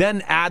don't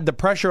then add the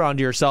pressure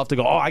onto yourself to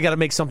go, I got to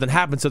make something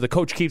happen so the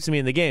coach keeps me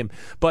in the game.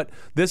 But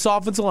this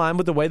offensive line,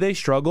 with the way they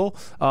struggle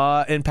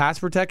in pass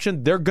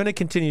protection, they're going to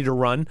continue to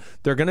run.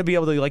 They're going to be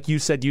able to, like you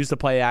said, use the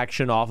play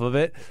action off of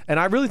it. And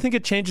I really think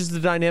it changes the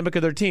dynamic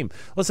of their team.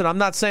 Listen, I'm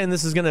not saying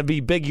this is going to be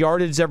big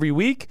yardage every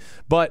week,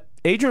 but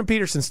Adrian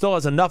Peterson still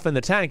has enough in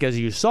the tank, as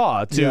you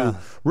saw, to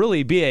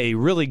really be a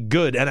really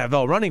good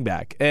NFL running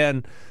back.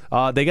 And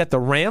they got the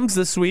Rams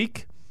this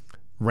week.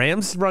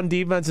 Rams' run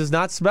defense is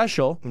not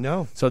special.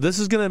 No. So this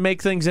is going to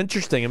make things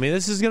interesting. I mean,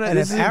 this is going to... And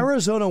if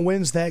Arizona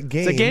wins that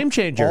game... It's a game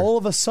changer. All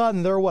of a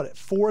sudden, they're,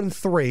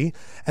 4-3,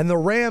 and the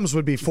Rams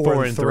would be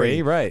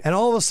 4-3. Right. And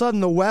all of a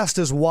sudden, the West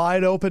is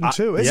wide open,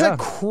 too. It's a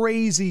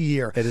crazy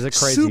year. It is a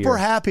crazy Super year.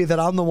 Happy that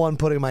I'm the one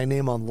putting my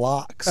name on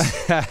locks.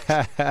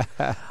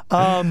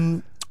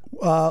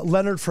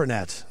 Leonard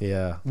Fournette.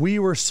 Yeah. We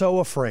were so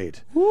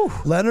afraid. Whew.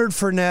 Leonard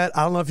Fournette,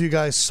 I don't know if you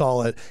guys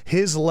saw it,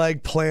 his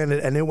leg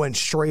planted and it went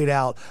straight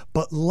out.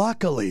 But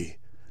luckily,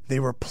 they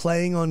were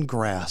playing on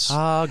grass.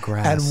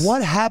 Grass. And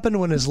what happened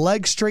when his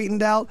leg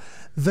straightened out?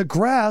 The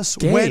grass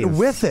went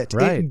with it.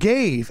 Right. It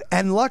gave.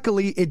 And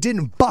luckily, it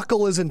didn't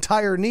buckle his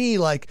entire knee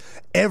like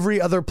every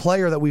other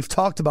player that we've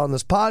talked about in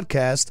this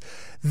podcast.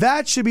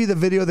 That should be the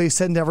video they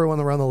send to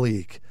everyone around the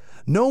league.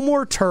 No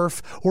more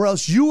turf, or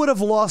else you would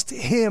have lost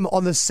him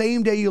on the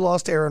same day you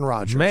lost Aaron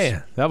Rodgers.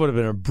 Man, that would have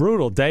been a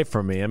brutal day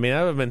for me. I mean,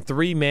 that would have been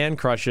 3 man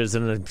crushes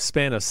in a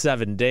span of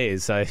 7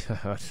 days. I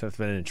would have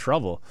been in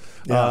trouble.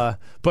 Yeah.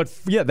 But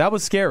that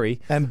was scary.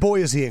 And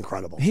boy, is he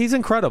incredible. He's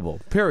incredible,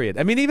 period.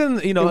 I mean, even,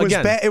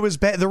 it was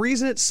bad. The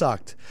reason it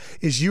sucked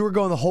is you were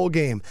going the whole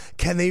game.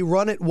 Can they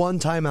run it one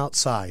time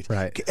outside?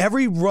 Right.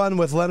 Every run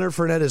with Leonard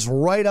Fournette is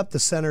right up the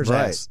center's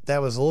Right. ass.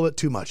 That was a little bit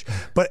too much.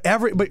 But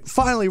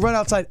finally, run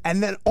outside.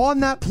 And then on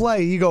that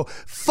play, you go,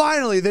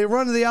 finally, they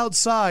run to the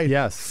outside.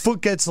 Yes.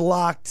 Foot gets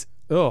locked.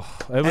 Oh,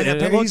 it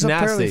looks he's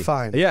apparently nasty.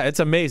 fine. Yeah, it's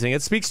amazing.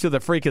 It speaks to the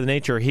freak of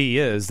nature he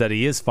is, that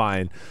he is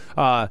fine.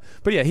 But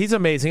yeah, he's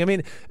amazing. I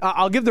mean,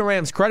 I'll give the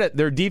Rams credit.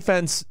 Their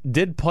defense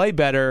did play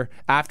better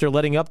after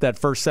letting up that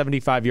first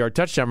 75-yard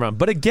touchdown run.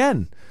 But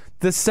again,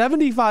 the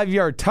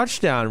 75-yard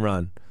touchdown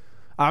run,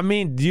 I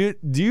mean, do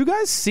you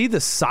guys see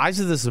the size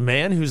of this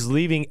man who's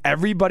leaving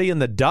everybody in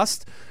the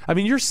dust? I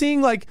mean, you're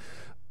seeing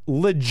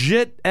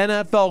legit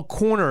NFL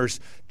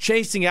corners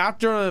chasing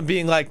after him and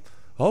being like,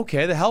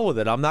 okay, the hell with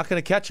it. I'm not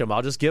going to catch him.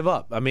 I'll just give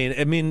up. I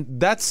mean,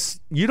 that's,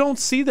 you don't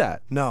see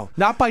that. No.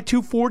 Not by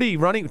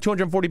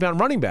 240-pound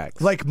running backs.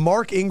 Like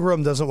Mark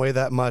Ingram doesn't weigh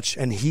that much,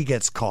 and he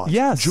gets caught.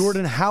 Yes.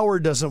 Jordan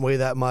Howard doesn't weigh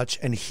that much,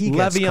 and he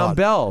gets caught. Le'Veon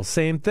Bell,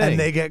 same thing. And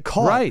they get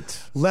caught.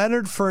 Right.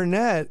 Leonard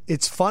Fournette,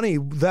 it's funny.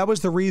 That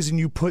was the reason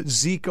you put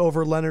Zeke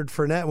over Leonard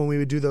Fournette when we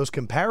would do those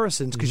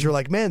comparisons, because you're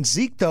like, man,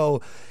 Zeke,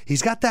 though,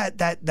 he's got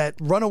that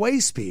runaway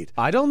speed.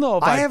 I don't know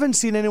if I haven't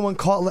seen anyone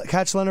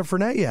catch Leonard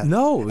Fournette yet.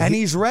 No. And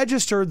he's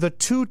registered the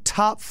 2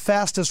 top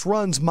fastest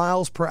runs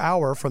miles per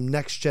hour from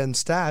Next Gen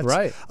Stats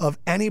Right. of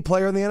any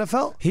player in the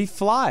NFL. He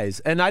flies.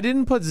 And I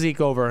didn't put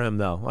Zeke over him,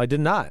 though. I did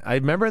not. I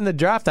remember in the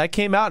draft, I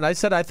came out and I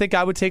said I think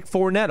I would take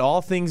Fournette,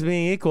 all things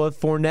being equal, if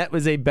Fournette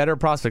was a better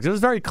prospect. It was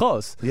very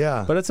close.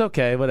 Yeah. But it's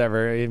okay.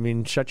 Whatever. I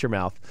mean, shut your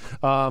mouth.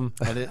 I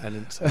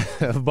didn't say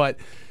that. But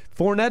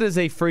Fournette is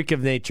a freak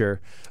of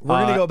nature. We're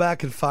going to go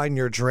back and find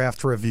your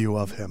draft review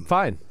of him.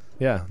 Fine.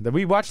 Yeah.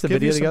 We watched the Give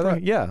video you some together.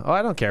 prep. Yeah. Oh,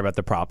 I don't care about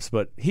the props,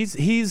 but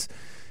he's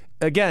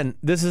again,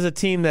 this is a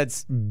team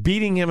that's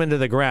beating him into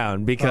the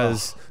ground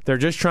because they're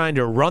just trying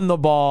to run the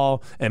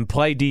ball and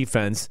play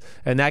defense.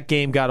 And that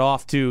game got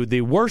off to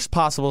the worst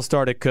possible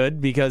start it could,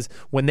 because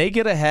when they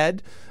get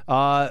ahead,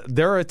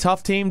 they're a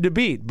tough team to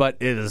beat. But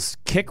it is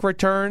kick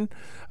return.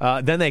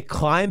 Then they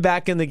climbed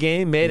back in the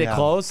game, made it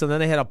close, and then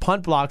they had a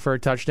punt block for a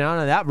touchdown,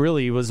 and that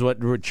really was what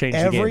changed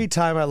the game. Every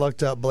time I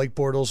looked up, Blake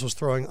Bortles was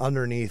throwing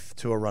underneath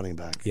to a running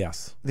back.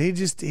 Yes. They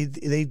just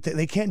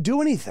they can't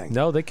do anything.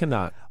 No, they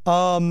cannot.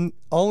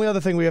 Only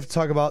other thing we have to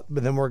talk about,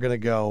 but then we're going to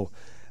go,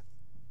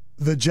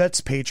 the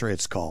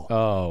Jets-Patriots call.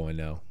 Oh, I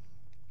know.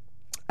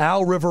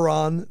 Al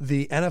Riveron,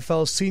 the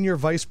NFL Senior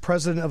Vice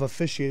President of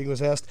Officiating,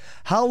 was asked,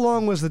 how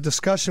long was the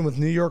discussion with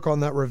New York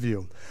on that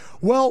review?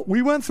 Well,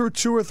 we went through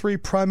 2 or 3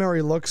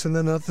 primary looks, and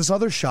then this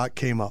other shot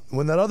came up.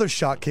 When that other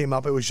shot came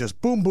up, it was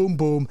just boom, boom,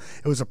 boom.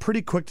 It was a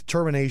pretty quick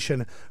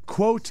determination.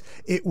 Quote,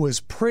 it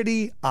was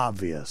pretty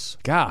obvious.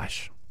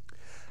 Gosh.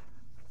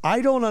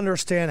 I don't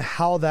understand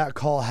how that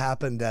call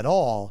happened at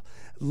all,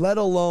 let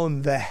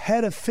alone the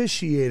head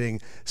officiating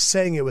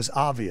saying it was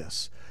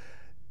obvious.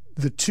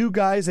 The 2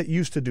 guys that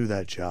used to do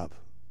that job,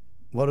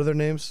 what are their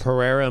names?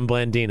 Pereira and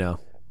Blandino.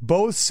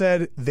 both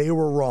said they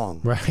were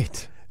wrong.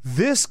 Right.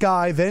 This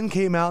guy then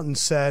came out and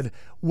said,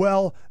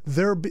 well,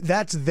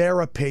 that's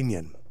their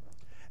opinion.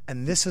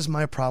 And this is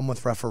my problem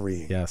with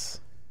refereeing. Yes.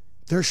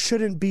 There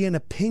shouldn't be an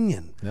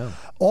opinion. No.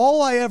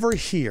 All I ever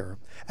hear,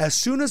 as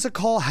soon as a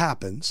call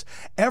happens,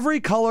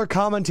 every color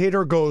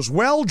commentator goes,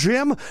 well,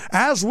 Jim,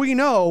 as we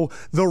know,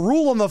 the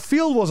rule on the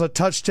field was a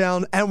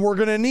touchdown, and we're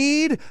going to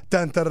need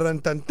dun, dun, dun,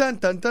 dun, dun,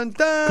 dun, dun,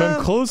 dun.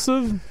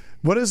 Conclusive?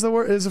 What is the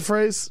word? Is the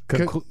phrase?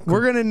 Conclu-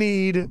 We're going to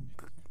need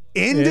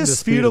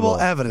indisputable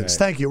evidence. Right.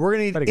 Thank you. We're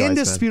going to need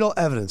indisputable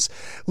evidence.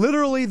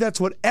 Literally, that's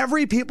what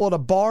every people at a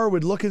bar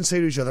would look and say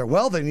to each other.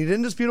 Well, they need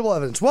indisputable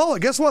evidence. Well,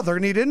 guess what? They're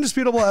going to need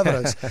indisputable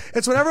evidence.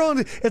 It's what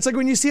everyone. It's like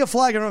when you see a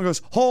flag and everyone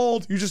goes,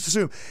 hold, you just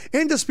assume.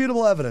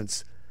 Indisputable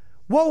evidence.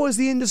 What was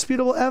the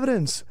indisputable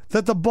evidence?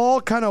 That the ball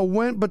kind of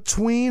went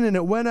between and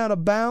it went out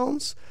of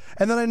bounds?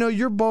 And then I know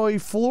your boy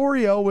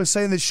Florio was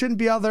saying that it shouldn't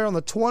be out there on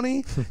the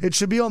 20. It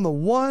should be on the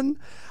 1.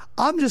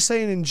 I'm just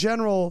saying in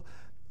general,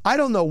 I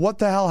don't know what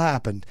the hell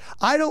happened.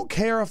 I don't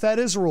care if that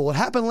is a rule. It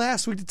happened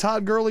last week to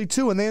Todd Gurley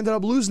too, and they ended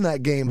up losing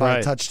that game by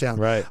a touchdown.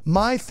 Right.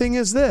 My thing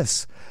is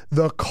this.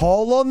 The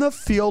call on the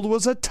field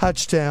was a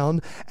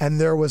touchdown, and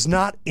there was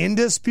not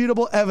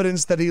indisputable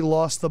evidence that he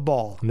lost the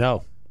ball.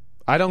 No.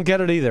 I don't get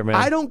it either, man.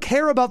 I don't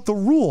care about the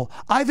rule.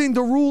 I think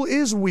the rule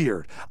is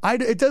weird.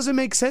 It doesn't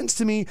make sense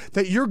to me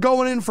that you're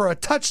going in for a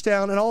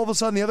touchdown and all of a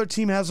sudden the other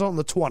team has it on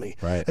the 20.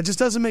 Right. It just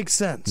doesn't make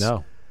sense.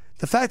 No.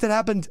 The fact that it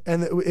happened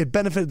and it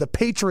benefited the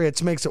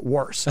Patriots makes it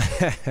worse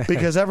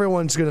because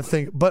everyone's going to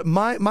think. But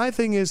my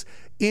thing is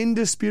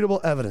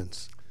indisputable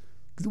evidence.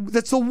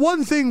 That's the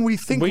one thing we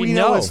think we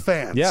know as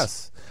fans.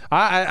 Yes.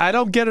 I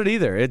don't get it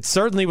either. It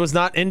certainly was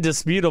not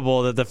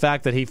indisputable that the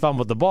fact that he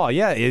fumbled the ball.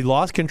 Yeah, he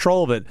lost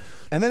control of it.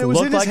 And then it was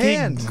in his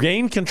hand. He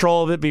gained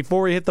control of it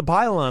before he hit the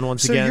pylon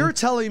once again. So you're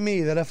telling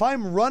me that if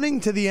I'm running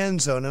to the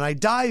end zone and I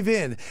dive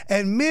in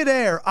and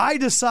midair I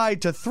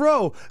decide to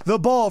throw the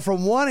ball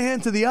from one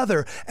hand to the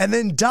other and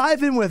then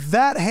dive in with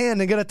that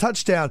hand and get a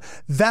touchdown,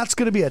 that's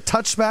going to be a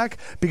touchback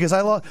because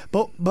I lost.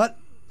 But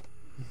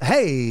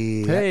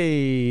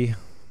hey.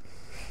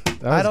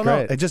 I don't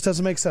know. It just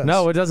doesn't make sense.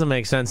 No, it doesn't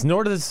make sense.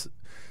 Nor does.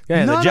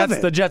 Yeah,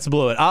 the Jets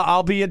blew it.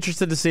 I'll be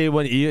interested to see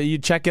when you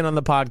check in on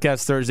the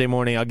podcast Thursday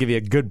morning. I'll give you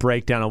a good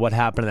breakdown of what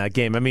happened in that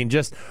game. I mean,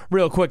 just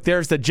real quick,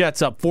 there's the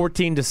Jets up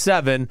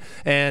 14-7,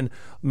 and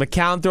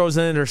McCown throws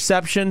an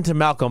interception to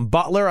Malcolm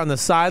Butler on the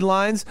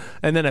sidelines,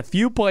 and then a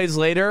few plays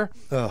later,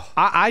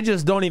 I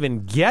just don't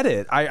even get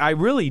it. I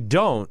really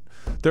don't.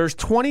 There's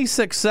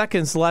 26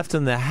 seconds left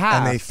in the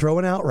half. And they throw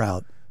an out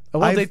route.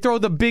 Well, they throw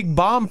the big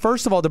bomb,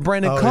 first of all, to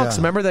Brandon Cooks.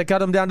 Yeah. Remember, that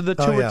got him down to the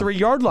 2 or 3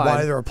 yard line.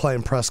 Why they were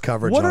playing press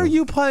coverage. What are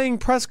you playing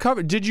press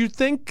coverage? Did you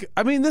think,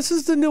 I mean, this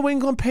is the New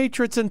England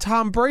Patriots and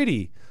Tom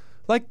Brady.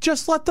 Like,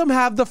 just let them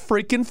have the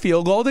freaking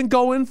field goal and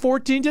go in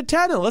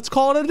 14-10 and let's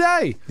call it a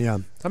day. Yeah.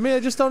 I mean,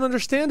 I just don't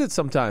understand it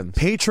sometimes.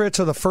 Patriots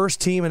are the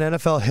first team in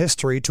NFL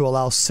history to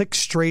allow 6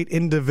 straight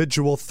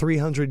individual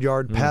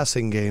 300-yard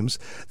passing games.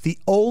 The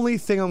only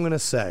thing I'm going to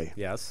say.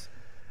 Yes.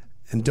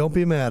 And don't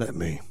be mad at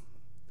me.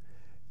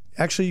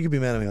 Actually, you could be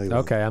mad at me.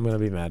 Okay, I'm going to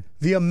be mad.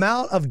 The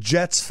amount of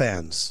Jets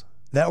fans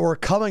that were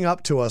coming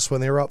up to us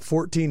when they were up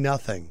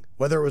 14-0,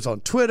 whether it was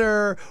on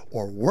Twitter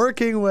or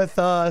working with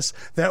us,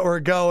 that were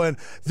going,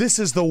 this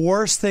is the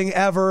worst thing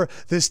ever.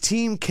 This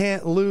team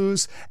can't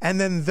lose. And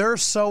then they're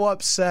so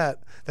upset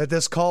that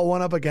this call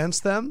went up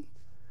against them.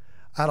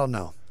 I don't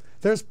know.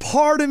 There's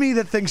part of me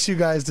that thinks you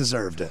guys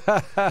deserved it.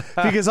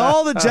 Because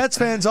all the Jets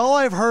fans, all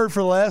I've heard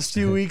for the last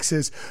few weeks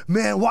is,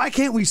 man, why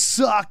can't we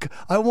suck?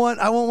 I want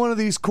one of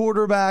these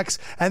quarterbacks.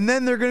 And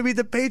then they're going to beat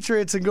the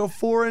Patriots and go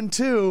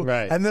 4-2.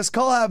 Right. And this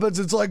call happens.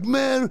 It's like,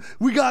 man,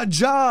 we got a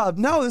job.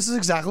 No, this is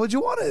exactly what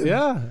you wanted.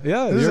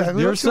 Yeah.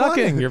 You're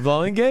sucking. You're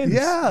blowing games.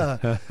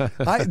 Yeah.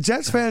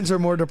 Jets fans are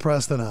more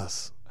depressed than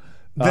us.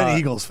 Than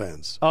Eagles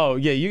fans. Oh,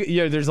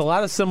 yeah. There's a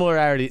lot of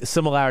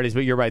similarities,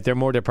 but you're right. They're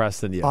more depressed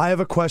than you. I have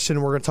a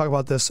question. We're going to talk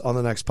about this on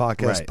the next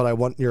podcast, but I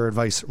want your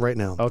advice right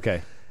now.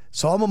 Okay.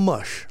 So I'm a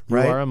mush,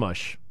 right? You are a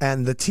mush.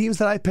 And the teams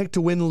that I pick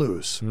to win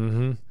lose,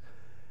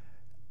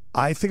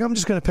 I think I'm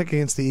just going to pick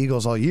against the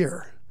Eagles all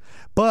year.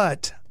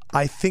 But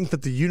I think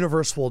that the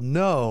universe will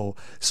know,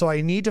 so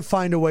I need to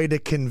find a way to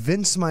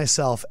convince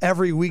myself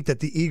every week that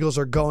the Eagles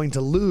are going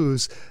to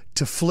lose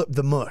to flip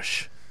the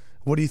mush.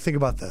 What do you think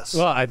about this?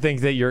 Well, I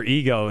think that your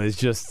ego is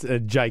just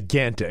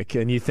gigantic,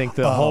 and you think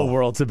the whole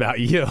world's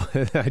about you.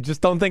 I just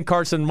don't think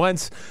Carson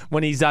Wentz,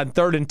 when he's on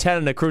 3rd and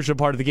 10 in a crucial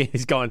part of the game,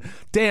 he's going,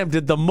 damn,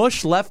 did the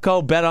mush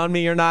Lefko bet on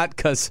me or not?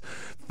 Because,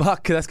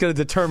 fuck, that's going to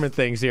determine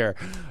things here.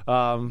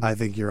 I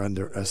think you're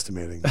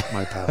underestimating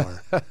my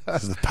power.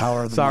 This is the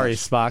power of the Sorry,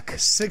 mush. Spock.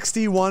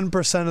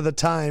 61% of the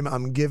time,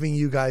 I'm giving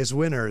you guys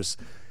winners.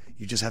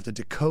 You just have to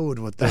decode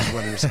what those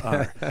winners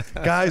are.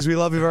 Guys, we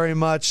love you very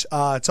much.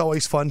 It's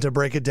always fun to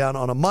break it down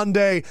on a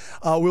Monday.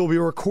 We'll be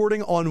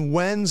recording on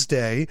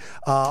Wednesday.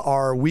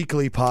 Our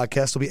weekly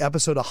podcast will be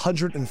episode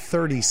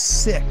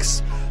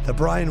 136, the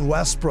Brian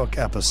Westbrook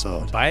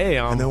episode.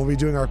 Bam. And then we'll be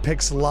doing our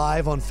picks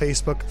live on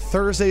Facebook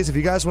Thursdays. If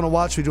you guys want to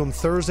watch, we do them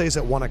Thursdays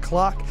at 1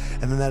 o'clock,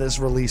 and then that is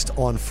released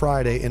on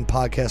Friday in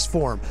podcast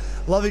form.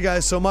 Love you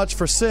guys so much.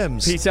 For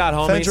Sims. Peace out,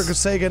 homies. Fendrick would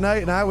say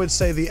goodnight, and I would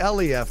say the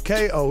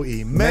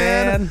LEFKOE,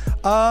 man.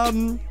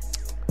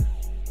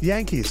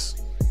 Yankees.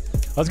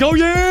 Let's go,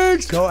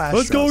 Yanks! Go Astros.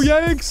 Let's go,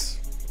 Yanks!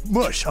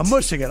 Mush. I'm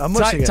mushing it. I'm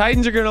mushing it.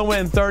 Titans are going to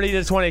win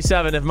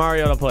 30-27 if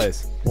Mariota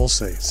plays. We'll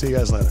see. See you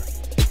guys later.